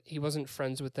 But he wasn't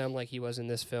friends with them like he was in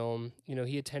this film.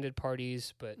 He attended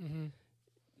parties, but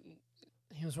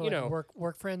he was like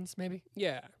work friends, maybe.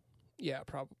 Yeah,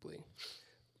 probably.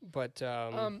 But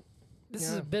this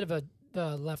is a bit of a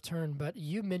left turn, but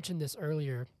you mentioned this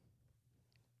earlier.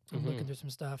 I'm looking through some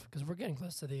stuff because we're getting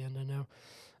close to the end. I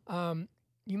know.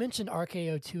 You mentioned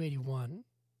RKO 281.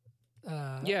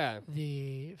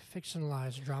 The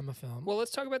fictionalized drama film. Well,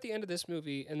 let's talk about the end of this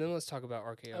movie, and then let's talk about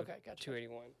RKO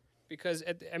 281. Because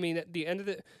at the end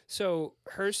of so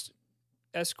Hearst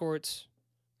escorts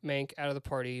Mank out of the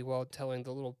party while telling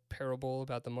the little parable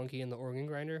about the monkey and the organ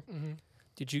grinder.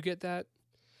 Did you get that?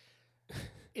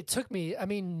 It took me,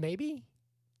 maybe,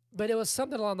 but it was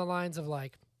something along the lines of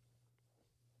like,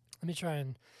 let me try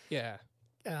and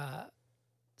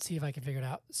see if I can figure it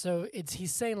out. So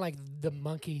he's saying like the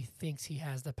monkey thinks he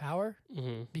has the power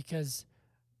because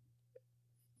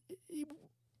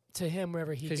to him,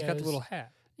 wherever he goes, he's got the little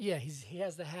hat. Yeah, he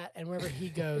has the hat, and wherever he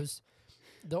goes,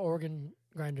 the organ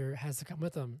grinder has to come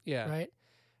with them. Yeah. Right?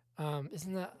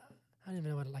 Isn't that... I don't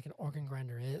even know what like an organ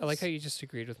grinder is. I like how you just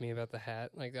agreed with me about the hat.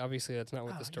 Like, obviously, that's not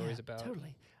what the story's about.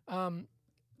 Totally.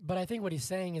 But I think what he's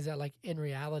saying is that, like, in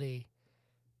reality,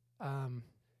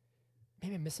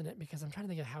 maybe I'm missing it because I'm trying to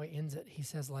think of how he ends it. He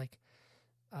says, like,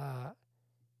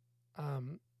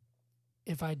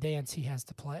 if I dance, he has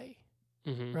to play.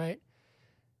 Mm-hmm. Right?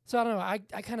 So I don't know. I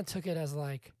kind of took it as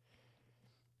like,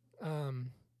 the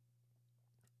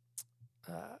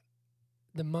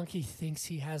monkey thinks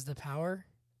he has the power,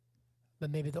 but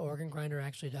maybe the organ grinder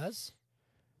actually does.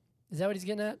 Is that what he's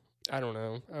getting at? I don't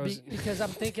know. Because I'm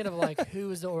thinking of like, who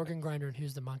is the organ grinder and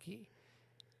who's the monkey?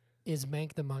 Is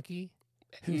Mank the monkey?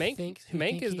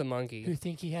 Mank is the monkey who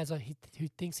thinks he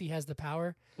has the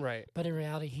power, right? But in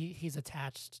reality, he's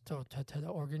attached to the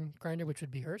organ grinder, which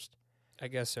would be Hearst. I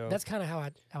guess so. That's kind of how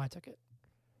I took it.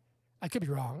 I could be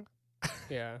wrong.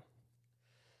 Yeah.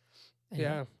 Anyway.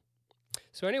 Yeah.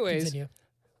 So, anyways, continue.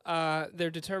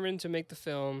 They're determined to make the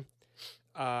film,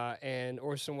 and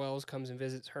Orson Welles comes and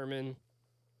visits Herman.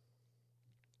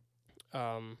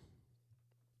 Mank.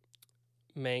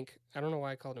 I don't know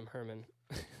why I called him Herman.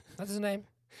 That's his name.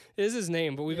 It is his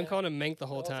name, but we've been calling him Mank the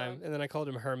whole time, and then I called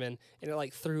him Herman, and it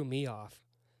like threw me off.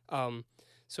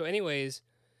 So, anyways,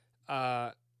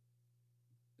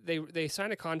 they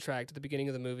signed a contract at the beginning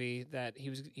of the movie that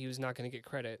he was not going to get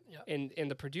credit, and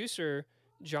the producer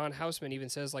John Houseman even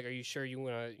says, like, "Are you sure you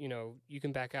want to? You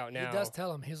can back out now." He does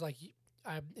tell him. He's like,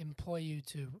 "I employ you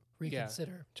to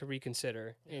reconsider." To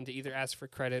reconsider and to either ask for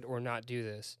credit or not do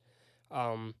this.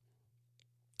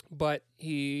 But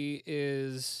he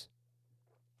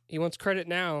wants credit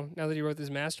now that he wrote this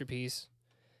masterpiece,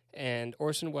 and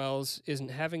Orson Welles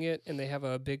isn't having it, and they have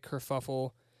a big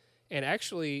kerfuffle, and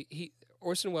actually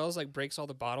Orson Welles like breaks all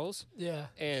the bottles,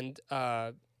 and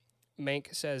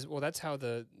Mank says, well, that's how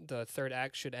the third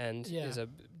act should end, is a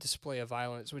display of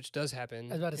violence, which does happen.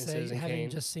 I was about to say, Citizen having Kane.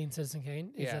 just seen Citizen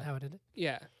Kane, is that how it ended?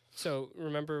 Yeah. So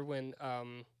remember when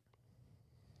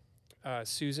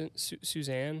Susan.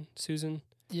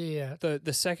 Yeah.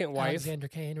 The second wife. Alexander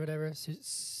Kane or whatever.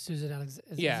 Susan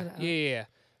Alexander. Yeah.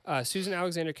 Susan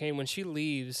Alexander Kane, when she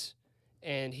leaves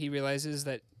and he realizes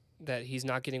that he's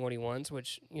not getting what he wants,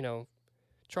 which,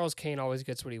 Charles Kane always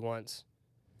gets what he wants.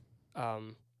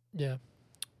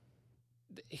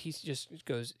 He just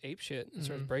goes apeshit and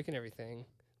starts breaking everything.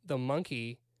 The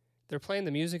monkey, they're playing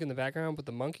the music in the background, but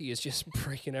the monkey is just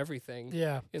breaking everything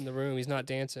in the room. He's not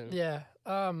dancing. Yeah.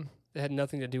 It had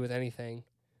nothing to do with anything.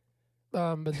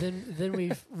 But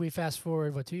then we fast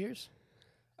forward 2 years,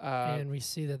 and we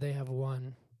see that they have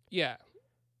won. Yeah,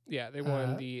 they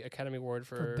won the Academy Award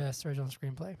for Best Original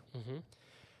Screenplay.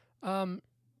 Mm-hmm.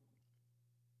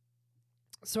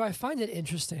 So I find it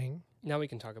interesting. Now we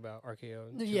can talk about RKO.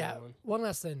 Yeah. One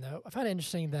last thing though, I find it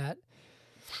interesting that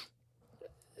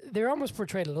they're almost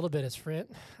portrayed a little bit as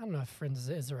friends. I don't know if friends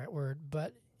is the right word,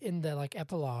 but in the like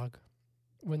epilogue,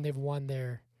 when they've won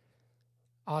their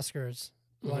Oscars,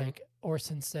 like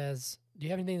Orson says, "Do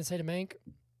you have anything to say to Mank?"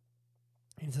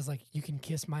 And he says, like, "You can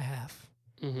kiss my half."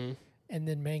 Mm-hmm. And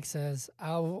then Mank says,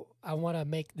 I want to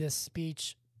make this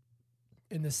speech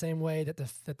in the same way that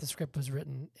the script was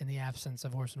written in the absence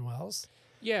of Orson Welles.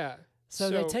 Yeah. So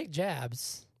they take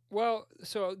jabs. Well,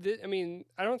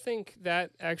 I don't think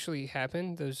that actually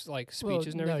happened. Those like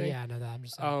speeches and everything. No, yeah, I know that. I'm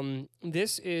just saying.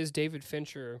 This is David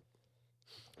Fincher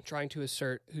trying to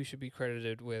assert who should be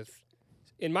credited with.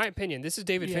 In my opinion, this is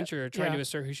David Fincher trying to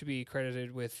assert who should be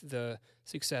credited with the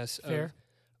success of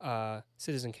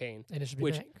Citizen Kane, and it should be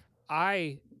which Mank.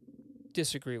 I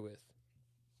disagree with.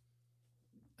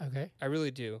 Okay. I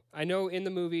really do. I know in the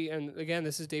movie, and again,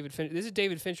 this is David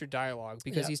Fincher dialogue,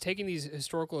 because he's taking these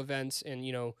historical events and,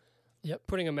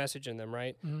 putting a message in them,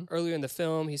 right? Mm-hmm. Earlier in the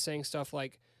film, he's saying stuff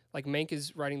like Mank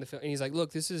is writing the film, and he's like,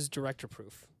 look, this is director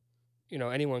proof.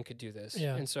 Anyone could do this.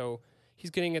 Yeah. And so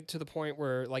he's getting it to the point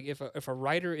where, like, if a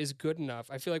writer is good enough,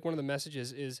 I feel like one of the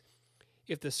messages is,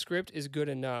 if the script is good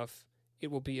enough, it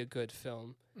will be a good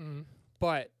film. Mm-hmm.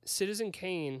 But Citizen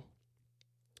Kane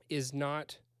is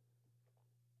not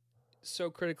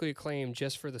so critically acclaimed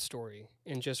just for the story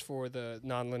and just for the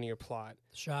nonlinear plot.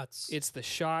 Shots. It's the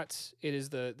shots. It is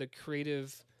the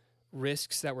creative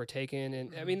risks that were taken.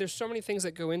 And I mean, there's so many things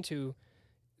that go into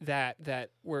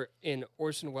that were in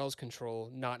Orson Welles'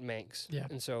 control, not Mank's. Yeah.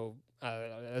 And so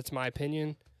that's my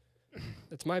opinion.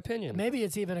 That's my opinion. Maybe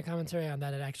it's even a commentary on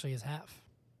that it actually is half.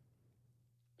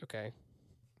 Okay.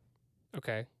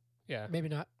 Yeah. Maybe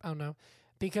not. I don't know.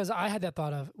 Because I had that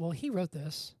thought of, well, he wrote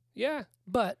this. Yeah.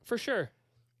 But for sure.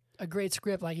 A great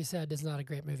script, like you said, does not a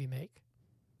great movie make.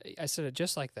 I said it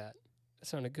just like that. It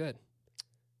sounded good.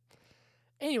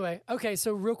 Anyway, okay,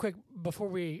 so real quick before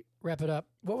we wrap it up,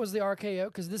 what was the RKO?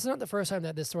 Because this is not the first time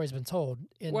that this story's been told.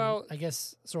 Well, I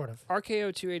guess sort of.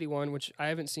 RKO 281, which I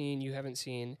haven't seen, you haven't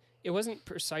seen. It wasn't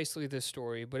precisely this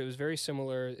story, but it was very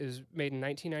similar. It was made in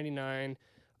 1999,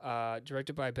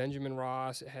 directed by Benjamin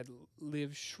Ross. It had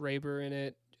Liv Schreiber in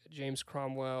it, James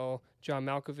Cromwell, John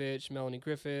Malkovich, Melanie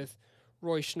Griffith,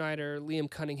 Roy Schneider, Liam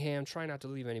Cunningham. Try not to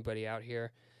leave anybody out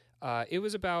here. It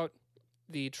was about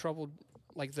the troubled,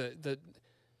 like the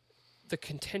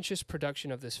contentious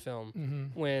production of this film.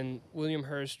 Mm-hmm. When William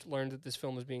Hearst learned that this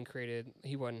film was being created,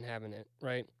 he wasn't having it,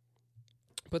 right?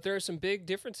 But there are some big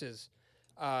differences.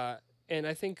 And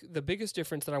I think the biggest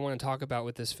difference that I want to talk about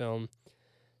with this film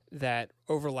that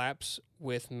overlaps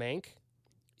with Mank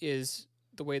is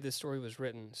the way this story was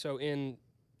written. So in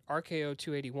RKO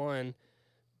 281,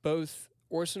 both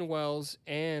Orson Welles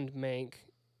and Mank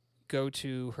go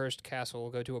to Hearst Castle,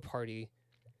 go to a party.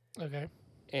 Okay.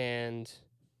 And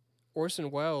Orson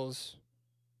Welles,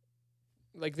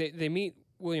 like they meet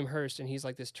William Hearst, and he's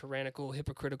like this tyrannical,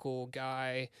 hypocritical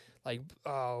guy. Like,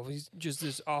 oh, he's just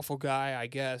this awful guy, I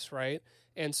guess, right?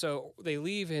 And so they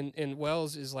leave, and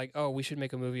Welles is like, oh, we should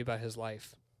make a movie about his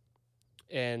life.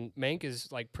 And Mank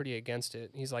is like pretty against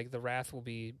it. He's like, the wrath will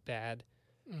be bad.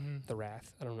 Mm-hmm. The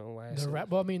wrath. I don't know why.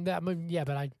 Well, I mean that. Yeah,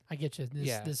 but I get you.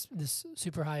 This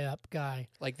super high up guy.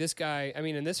 Like this guy. I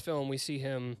mean, in this film, we see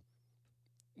him,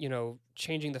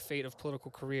 changing the fate of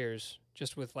political careers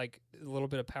just with like a little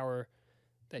bit of power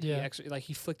that he actually, like,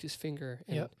 he flicked his finger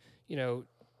and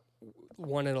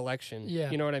won an election.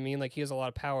 Yeah. You know what I mean? Like, he has a lot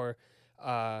of power.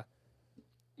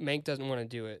 Mank doesn't want to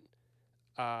do it.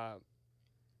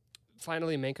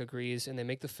 Finally, Mank agrees, and they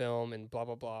make the film, and blah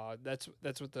blah blah. That's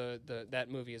what that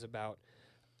movie is about,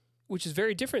 which is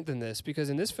very different than this, because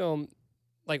in this film,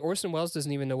 like, Orson Welles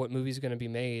doesn't even know what movie's going to be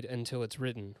made until it's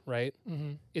written, right?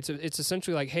 Mm-hmm. It's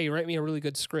essentially like, hey, write me a really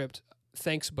good script.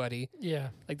 Thanks, buddy. Yeah.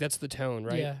 Like, that's the tone,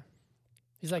 right? Yeah.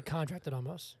 He's like contracted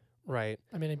almost. Right.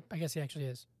 I mean, I guess he actually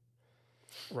is.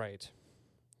 Right.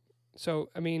 So,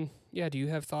 I mean, yeah. Do you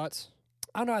have thoughts?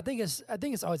 I don't know. I think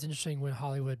it's always interesting when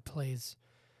Hollywood plays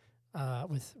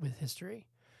with history,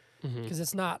 because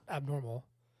it's not abnormal.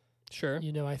 Sure.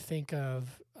 I think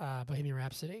of Bohemian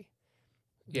Rhapsody.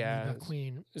 Yeah,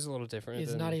 Queen is a little different.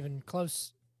 It's not even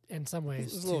close in some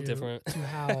ways. It's a little different to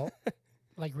how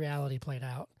like reality played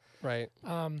out. Right.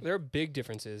 There are big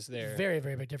differences there. Very,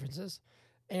 very big differences,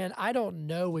 and I don't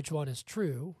know which one is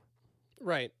true.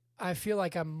 Right. I feel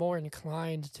like I'm more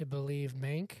inclined to believe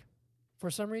Mank for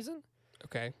some reason.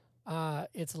 Okay.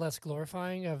 It's less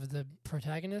glorifying of the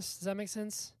protagonist. Does that make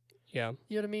sense? Yeah.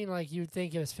 You know what I mean? Like, you'd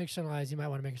think if it's fictionalized, you might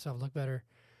want to make yourself look better.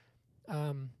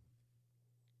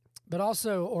 But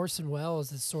also Orson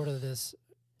Welles is sort of this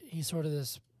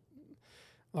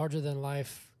larger than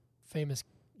life famous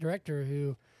director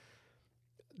who,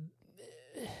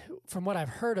 from what I've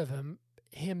heard of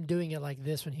him doing it like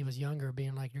this when he was younger,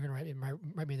 being like, you're going to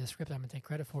write me the script, I'm going to take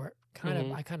credit for it.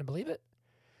 I kind of believe it.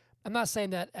 I'm not saying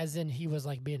that as in he was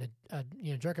like being a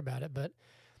jerk about it, but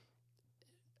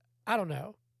I don't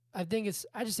know. I just think it's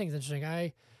interesting.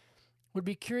 I would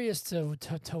be curious to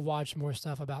watch more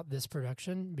stuff about this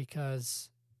production, because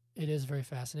it is very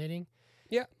fascinating.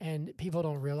 Yeah. And people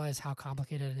don't realize how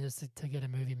complicated it is to get a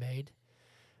movie made.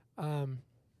 But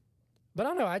I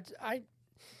don't know.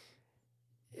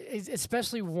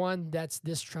 Especially one that's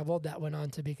this troubled, that went on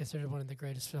to be considered one of the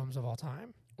greatest films of all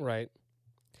time. Right.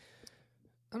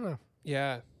 I don't know.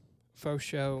 Yeah. Faux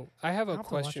show. I have a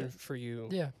question for you.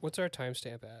 Yeah. What's our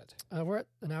timestamp at? We're at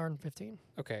 1 hour and 15.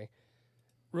 Okay.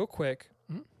 Real quick.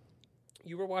 Mm-hmm.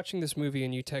 You were watching this movie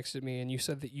and you texted me and you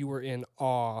said that you were in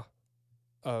awe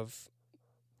of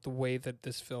the way that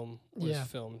this film was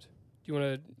filmed. Do you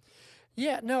want to...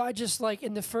 Yeah, no, I just, like,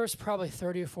 in the first probably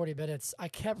 30 or 40 minutes, I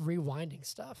kept rewinding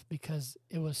stuff because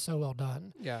it was so well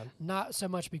done. Yeah. Not so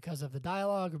much because of the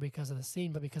dialogue or because of the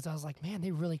scene, but because I was like, man,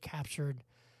 they really captured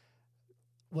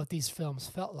what these films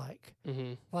felt like.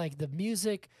 Mm-hmm. Like, the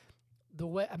music, the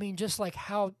way, I mean, just like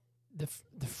how the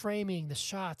framing, the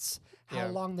shots, how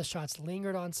long the shots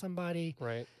lingered on somebody.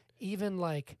 Right. Even,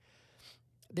 like,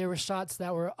 there were shots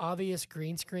that were obvious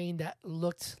green screen that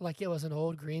looked like it was an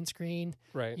old green screen.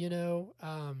 Right. It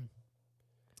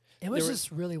was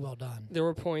just really well done. There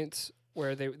were points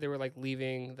where they were like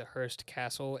leaving the Hearst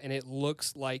Castle, and it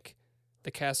looks like the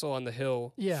castle on the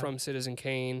hill from Citizen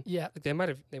Kane. Yeah. Like they might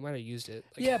have used it.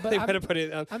 Like, yeah, but they might have put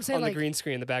it on like, the green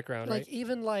screen in the background, like, right?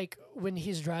 even like when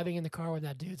he's driving in the car when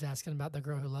that dude's asking about the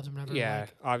girl who loves him. Whatever, yeah,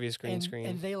 like, obvious green screen.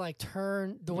 And they like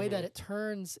turn, the way that it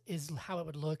turns is how it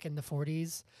would look in the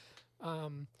 40s.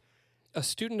 a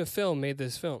student of film made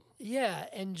this film. Yeah,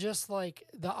 and just like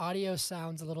the audio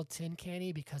sounds a little tin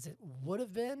canny because it would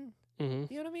have been.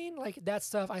 Mm-hmm. You know what I mean? Like that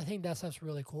stuff. I think that stuff's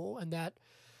really cool, and that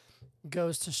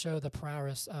goes to show the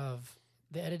prowess of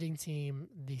the editing team,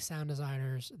 the sound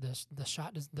designers, the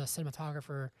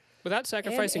cinematographer, without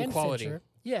sacrificing and quality. Fincher.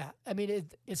 Yeah, I mean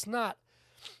it's not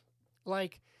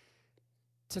like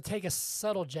to take a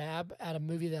subtle jab at a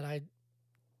movie that I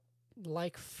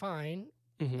like. Fine,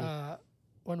 Mm-hmm.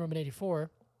 Wonder Woman 84.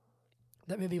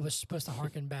 That movie was supposed to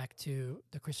harken back to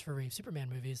the Christopher Reeve Superman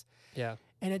movies. Yeah.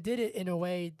 And it did it in a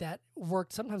way that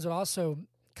worked. Sometimes it also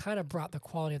kind of brought the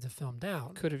quality of the film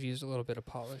down. Could have used a little bit of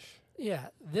polish. Yeah.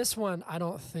 This one, I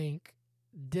don't think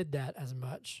did that as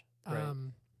much. Right.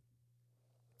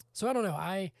 So I don't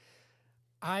know.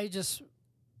 I just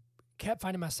kept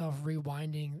finding myself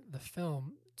rewinding the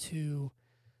film to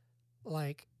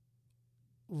like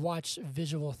watch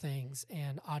visual things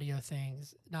and audio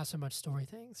things, not so much story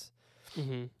things.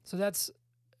 Mm-hmm. So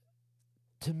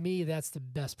to me, that's the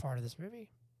best part of this movie.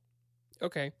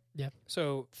 Okay. Yeah.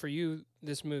 So for you,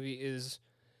 this movie is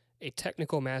a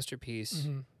technical masterpiece,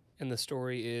 and the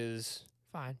story is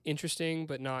fine, interesting,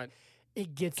 but not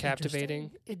it gets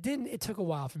captivating. It didn't. It took a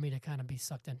while for me to kind of be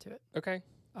sucked into it. Okay.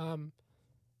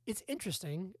 It's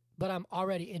interesting, but I'm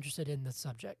already interested in the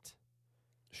subject.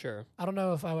 Sure. I don't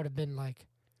know if I would have been like.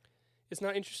 It's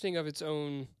not interesting of its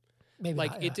own. Maybe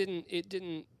like not, yeah. It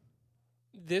didn't.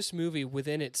 This movie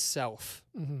within itself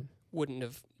wouldn't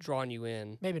have drawn you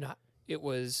in. Maybe not. It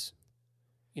was,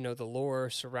 the lore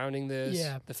surrounding this.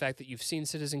 Yeah. The fact that you've seen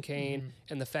Citizen Kane,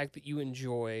 and the fact that you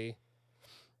enjoy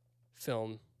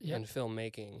film and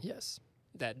filmmaking. Yes.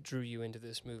 That drew you into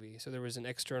this movie. So there was an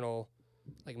external,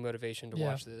 motivation to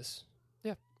watch this.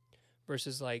 Yeah.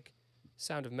 Versus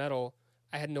Sound of Metal.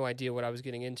 I had no idea what I was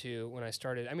getting into when I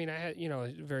started. I mean, I had,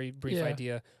 a very brief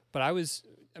idea, but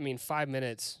 5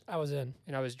 minutes. I was in.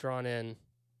 And I was drawn in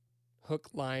hook,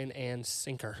 line, and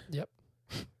sinker. Yep.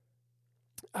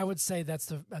 I would say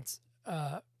that's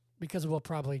because we'll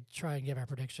probably try and give our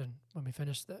prediction when we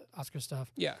finish the Oscar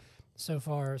stuff. Yeah. So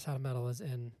far, Sound of Metal is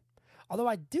in. Although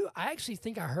I actually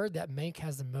think I heard that Mank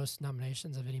has the most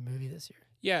nominations of any movie this year.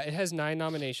 Yeah, it has 9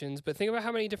 nominations, but think about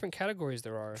how many different categories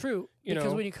there are. True,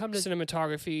 because when you come to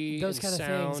cinematography, those kind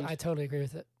sound, of things, I totally agree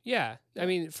with it. Yeah, I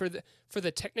mean, for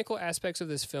the technical aspects of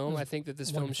this film, I think that this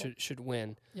film should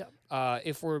win. Yeah.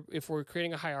 If we're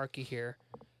creating a hierarchy here,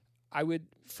 I would,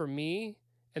 for me,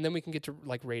 and then we can get to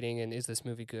rating and is this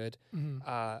movie good.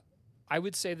 I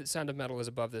would say that Sound of Metal is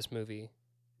above this movie.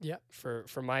 Yeah.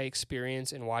 For my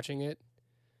experience in watching it,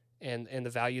 and the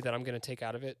value that I'm going to take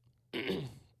out of it.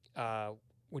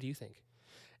 What do you think?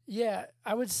 Yeah,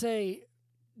 I would say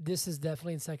this is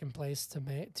definitely in second place to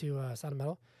Sound of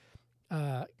Metal.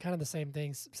 Kind of the same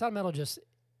things. Sound of Metal just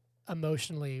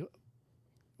emotionally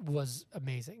was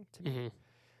amazing to me.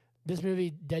 This movie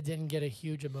didn't get a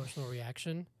huge emotional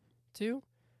reaction to.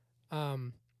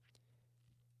 And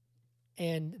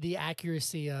the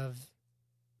accuracy of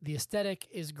the aesthetic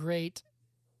is great.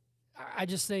 I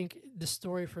just think the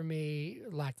story for me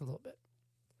lacked a little bit.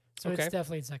 So it's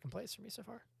definitely in second place for me so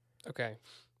far. Okay.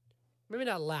 Maybe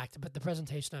not lacked, but the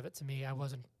presentation of it to me, I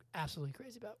wasn't absolutely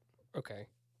crazy about. Okay.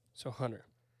 So, Hunter,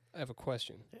 I have a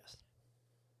question. Yes.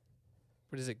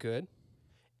 But is it good?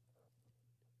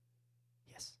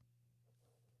 Yes.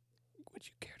 Would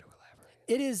you care to elaborate?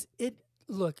 It is.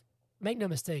 Look, make no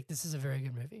mistake, this is a very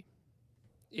good movie.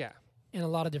 Yeah. In a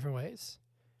lot of different ways.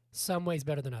 Some ways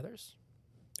better than others.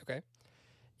 Okay.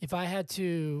 If I had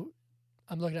to,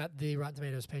 I'm looking at the Rotten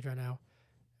Tomatoes page right now.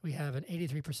 We have an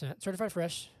 83% certified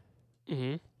fresh,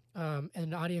 and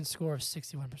an audience score of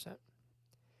 61%.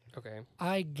 Okay.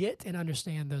 I get and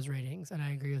understand those ratings, and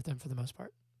I agree with them for the most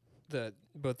part.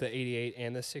 Both the 88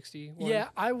 and the 60 one? Yeah,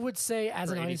 I would say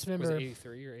as or an 80, audience member, was it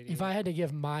 83 or 88? if I had to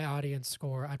give my audience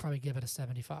score, I'd probably give it a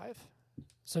 75.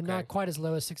 So not quite as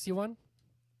low as 61.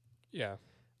 Yeah.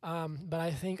 But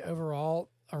I think overall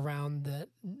around the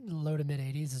low to mid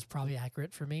 80s is probably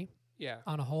accurate for me. Yeah.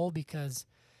 On a whole, because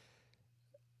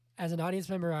as an audience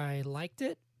member, I liked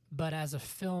it, but as a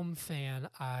film fan,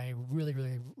 I really,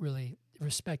 really, really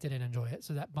respect it and enjoy it.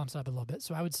 So that bumps up a little bit.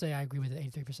 So I would say I agree with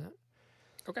it 83%.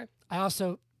 Okay. I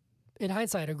also, in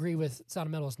hindsight, agree with Sound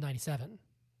of Metal is 97.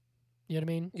 You know what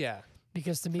I mean? Yeah.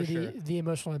 Because to me, the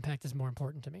emotional impact is more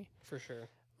important to me. For sure.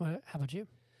 How about you?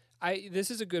 This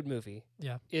is a good movie.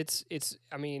 Yeah. It's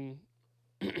I mean,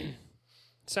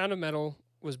 Sound of Metal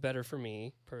was better for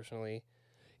me, personally.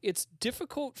 It's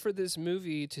difficult for this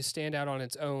movie to stand out on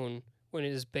its own when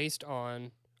it is based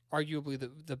on arguably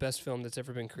the best film that's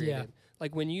ever been created. Yeah.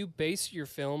 Like, when you base your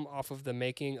film off of the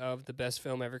making of the best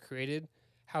film ever created,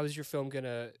 how is your film going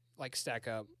to, like stack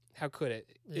up? How could it?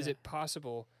 Yeah. Is it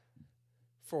possible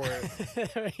for?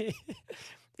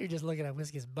 You're just looking at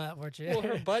Whiskey's butt, weren't you? Well,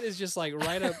 her butt is just like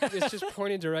right up. It's just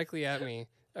pointing directly at me.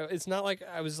 It's not like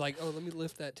I was like, oh, let me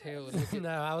lift that tail. And look at No,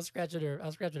 I was scratching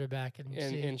her back,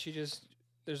 and she just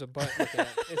there's a butt looking at.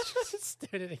 It's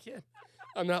just doing it again.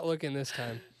 I'm not looking this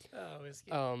time. Oh,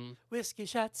 whiskey. Whiskey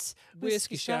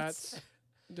shots.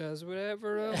 Does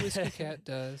whatever a whiskey cat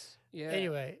does. Yeah.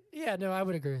 Anyway, yeah, no, I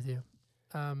would agree with you.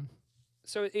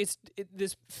 So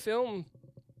this film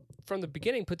from the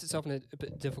beginning puts itself in a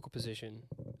bit difficult position,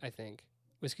 I think.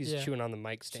 Whiskey's chewing on the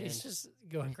mic stand. She's just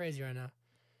going crazy right now.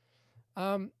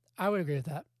 I would agree with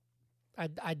that.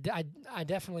 I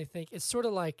definitely think it's sort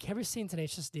of like, have you seen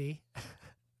Tenacious D?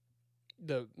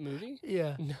 The movie?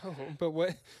 Yeah. No, but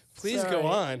what? Please go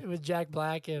on. With Jack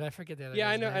Black and I forget the other. Yeah,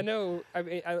 I know.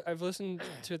 I've listened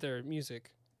to their music.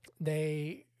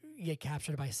 They get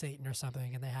captured by Satan or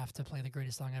something, and they have to play the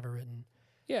greatest song ever written.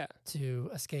 Yeah. To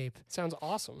escape. Sounds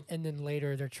awesome. And then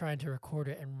later they're trying to record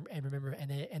it and remember,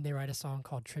 and they write a song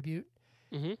called Tribute.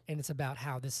 Mm-hmm. And it's about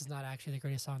how this is not actually the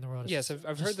greatest song in the world. It's yes,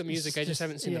 I've heard the music. I just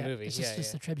haven't seen the movie. It's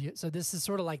just a tribute. So this is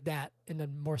sort of like that in a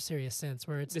more serious sense,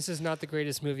 where it's this is not the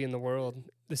greatest movie in the world.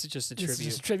 This is just a tribute. This is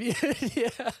just a tribute.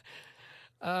 Yeah.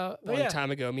 Long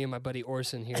time ago, me and my buddy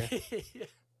Orson here. Yeah.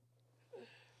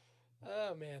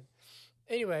 Oh man.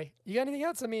 Anyway, you got anything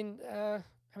else? I mean, how are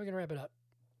we gonna wrap it up?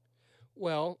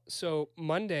 Well, so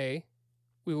Monday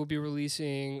we will be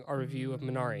releasing our review of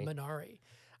Minari. Minari.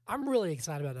 I'm really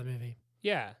excited about that movie.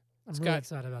 Yeah. I'm really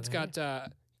excited about that. It's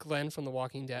got Glenn from The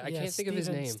Walking Dead. I can't think of his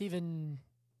name. Stephen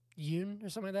Yeun or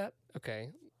something like that. Okay.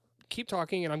 Keep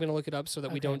talking, and I'm going to look it up so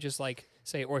that we don't just like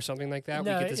say or something like that.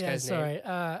 No, we get this guy's name.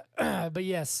 Sorry. But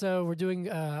yes, so we're doing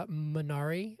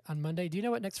Minari on Monday. Do you know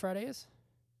what next Friday is?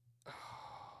 Oh,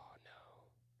 no.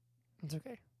 It's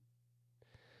okay.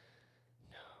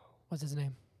 No. What's his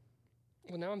name?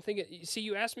 Well, now I'm thinking. See,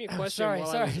 you asked me a question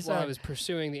while I was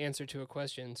pursuing the answer to a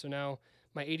question. So now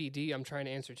my ADD, I'm trying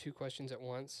to answer two questions at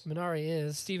once. Minari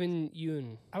is Stephen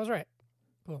Yeun. I was right.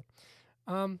 Cool.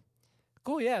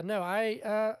 Cool. Yeah. No,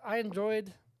 I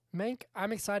enjoyed Mank.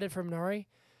 I'm excited for Minari.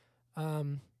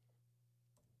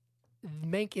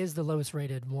 Mank is the lowest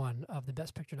rated one of the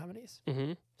Best Picture nominees.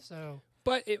 Mm-hmm. So.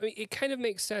 But it kind of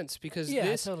makes sense because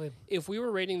totally. If we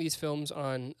were rating these films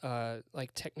on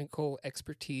like technical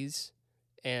expertise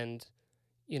and,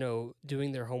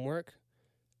 doing their homework,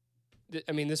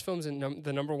 I mean, this film's in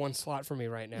the number one slot for me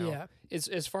right now. Yeah. It's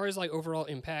as far as like overall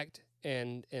impact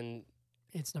and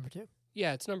it's number 2.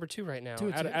 Yeah, it's number 2 right now.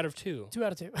 Out of 2. 2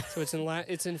 out of 2. So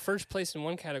it's in first place in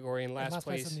one category and last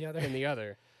place in the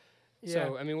other. Yeah.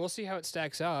 So I mean, we'll see how it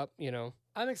stacks up.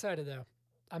 I'm excited though.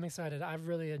 I'm excited. I've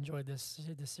really enjoyed this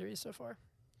series so far.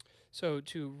 So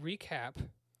to recap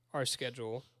our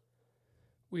schedule,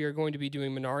 we are going to be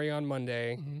doing Minari on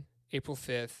Monday, April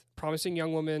 5th, Promising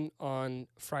Young Woman on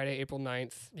Friday, April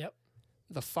 9th. Yep.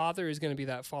 The Father is going to be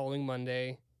that following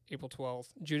Monday, April 12th.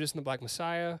 Judas and the Black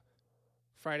Messiah,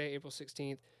 Friday, April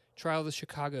 16th. Trial of the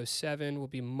Chicago 7 will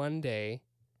be Monday,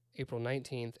 April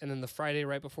 19th. And then the Friday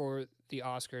right before the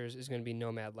Oscars is going to be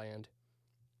Nomadland.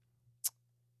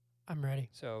 I'm ready.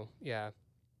 So, yeah.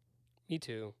 Me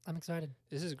too. I'm excited.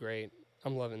 This is great.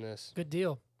 I'm loving this. Good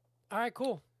deal. All right,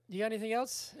 cool. You got anything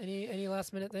else? Any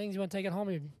last minute things you want to take it home?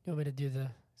 Or you want me to do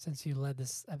since you led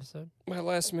this episode? My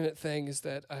last minute thing is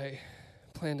that I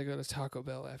plan to go to Taco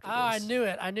Bell after this. I knew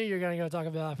it. I knew you were going to go to Taco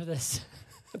Bell after this.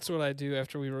 That's what I do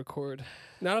after we record.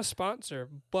 Not a sponsor,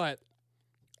 but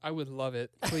I would love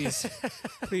it. Please,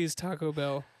 please, Taco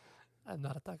Bell. I'm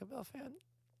not a Taco Bell fan.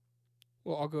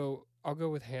 Well, I'll go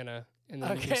with Hannah, and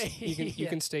then you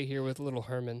can stay here with little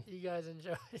Herman. You guys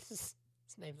enjoy. His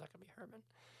name's not gonna be Herman.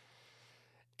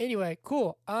 Anyway,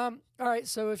 cool. All right.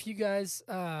 So if you guys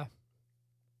want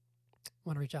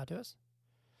to reach out to us,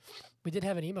 we did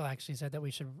have an email actually said that we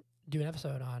should do an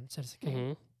episode on Citizen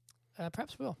Kane.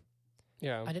 Perhaps we'll.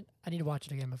 Yeah. I need to watch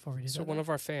it again before we do that. So one of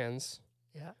our fans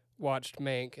watched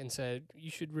Mank and said,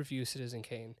 you should review Citizen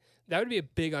Kane. That would be a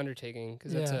big undertaking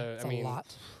because that's a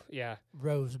lot. Yeah.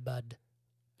 Rosebud.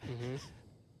 Mm-hmm.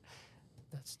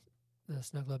 That's the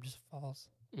snow globe just falls.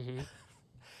 Mm-hmm.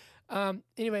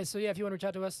 Anyway, so if you want to reach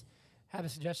out to us, have a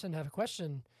suggestion, have a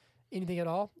question, anything at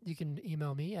all, you can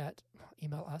email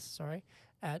us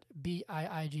at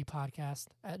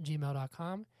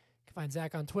biigpodcast@gmail.com. You can find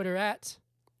Zach on Twitter at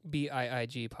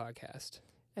BIIG Podcast.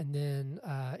 And then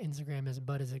Instagram is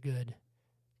Bud Is a Good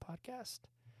Podcast.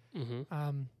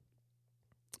 Mm-hmm.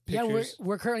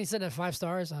 We're currently sitting at 5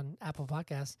 stars on Apple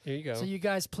Podcasts. There you go. So you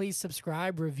guys please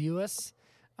subscribe, review us,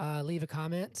 leave a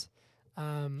comment.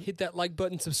 Hit that like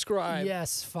button, subscribe.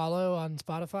 Yes, follow on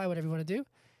Spotify, whatever you want to do.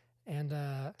 And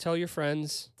tell your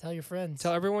friends. Tell your friends.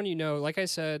 Tell everyone you know. Like I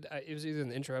said, it was either in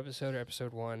the intro episode or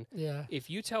episode 1. Yeah. If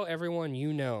you tell everyone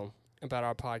you know about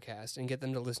our podcast and get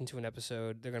them to listen to an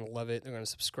episode, they're going to love it. They're going to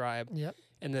subscribe. Yep.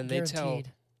 And then they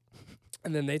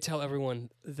tell everyone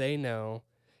they know.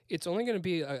 It's only going to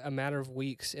be a matter of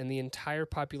weeks, and the entire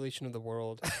population of the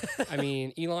world. I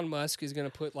mean, Elon Musk is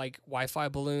going to put like Wi-Fi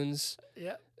balloons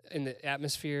in the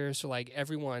atmosphere, so like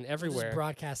everyone everywhere just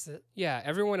broadcast it. Yeah,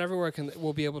 everyone everywhere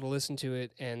will be able to listen to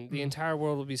it, and the entire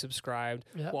world will be subscribed.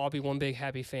 Yep. We'll all be one big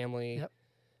happy family. Yep.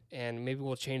 And maybe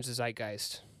we'll change the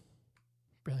zeitgeist.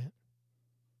 Brilliant.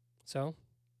 So,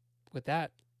 with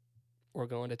that, we're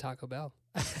going to Taco Bell.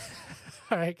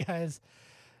 All right, guys.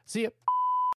 See you.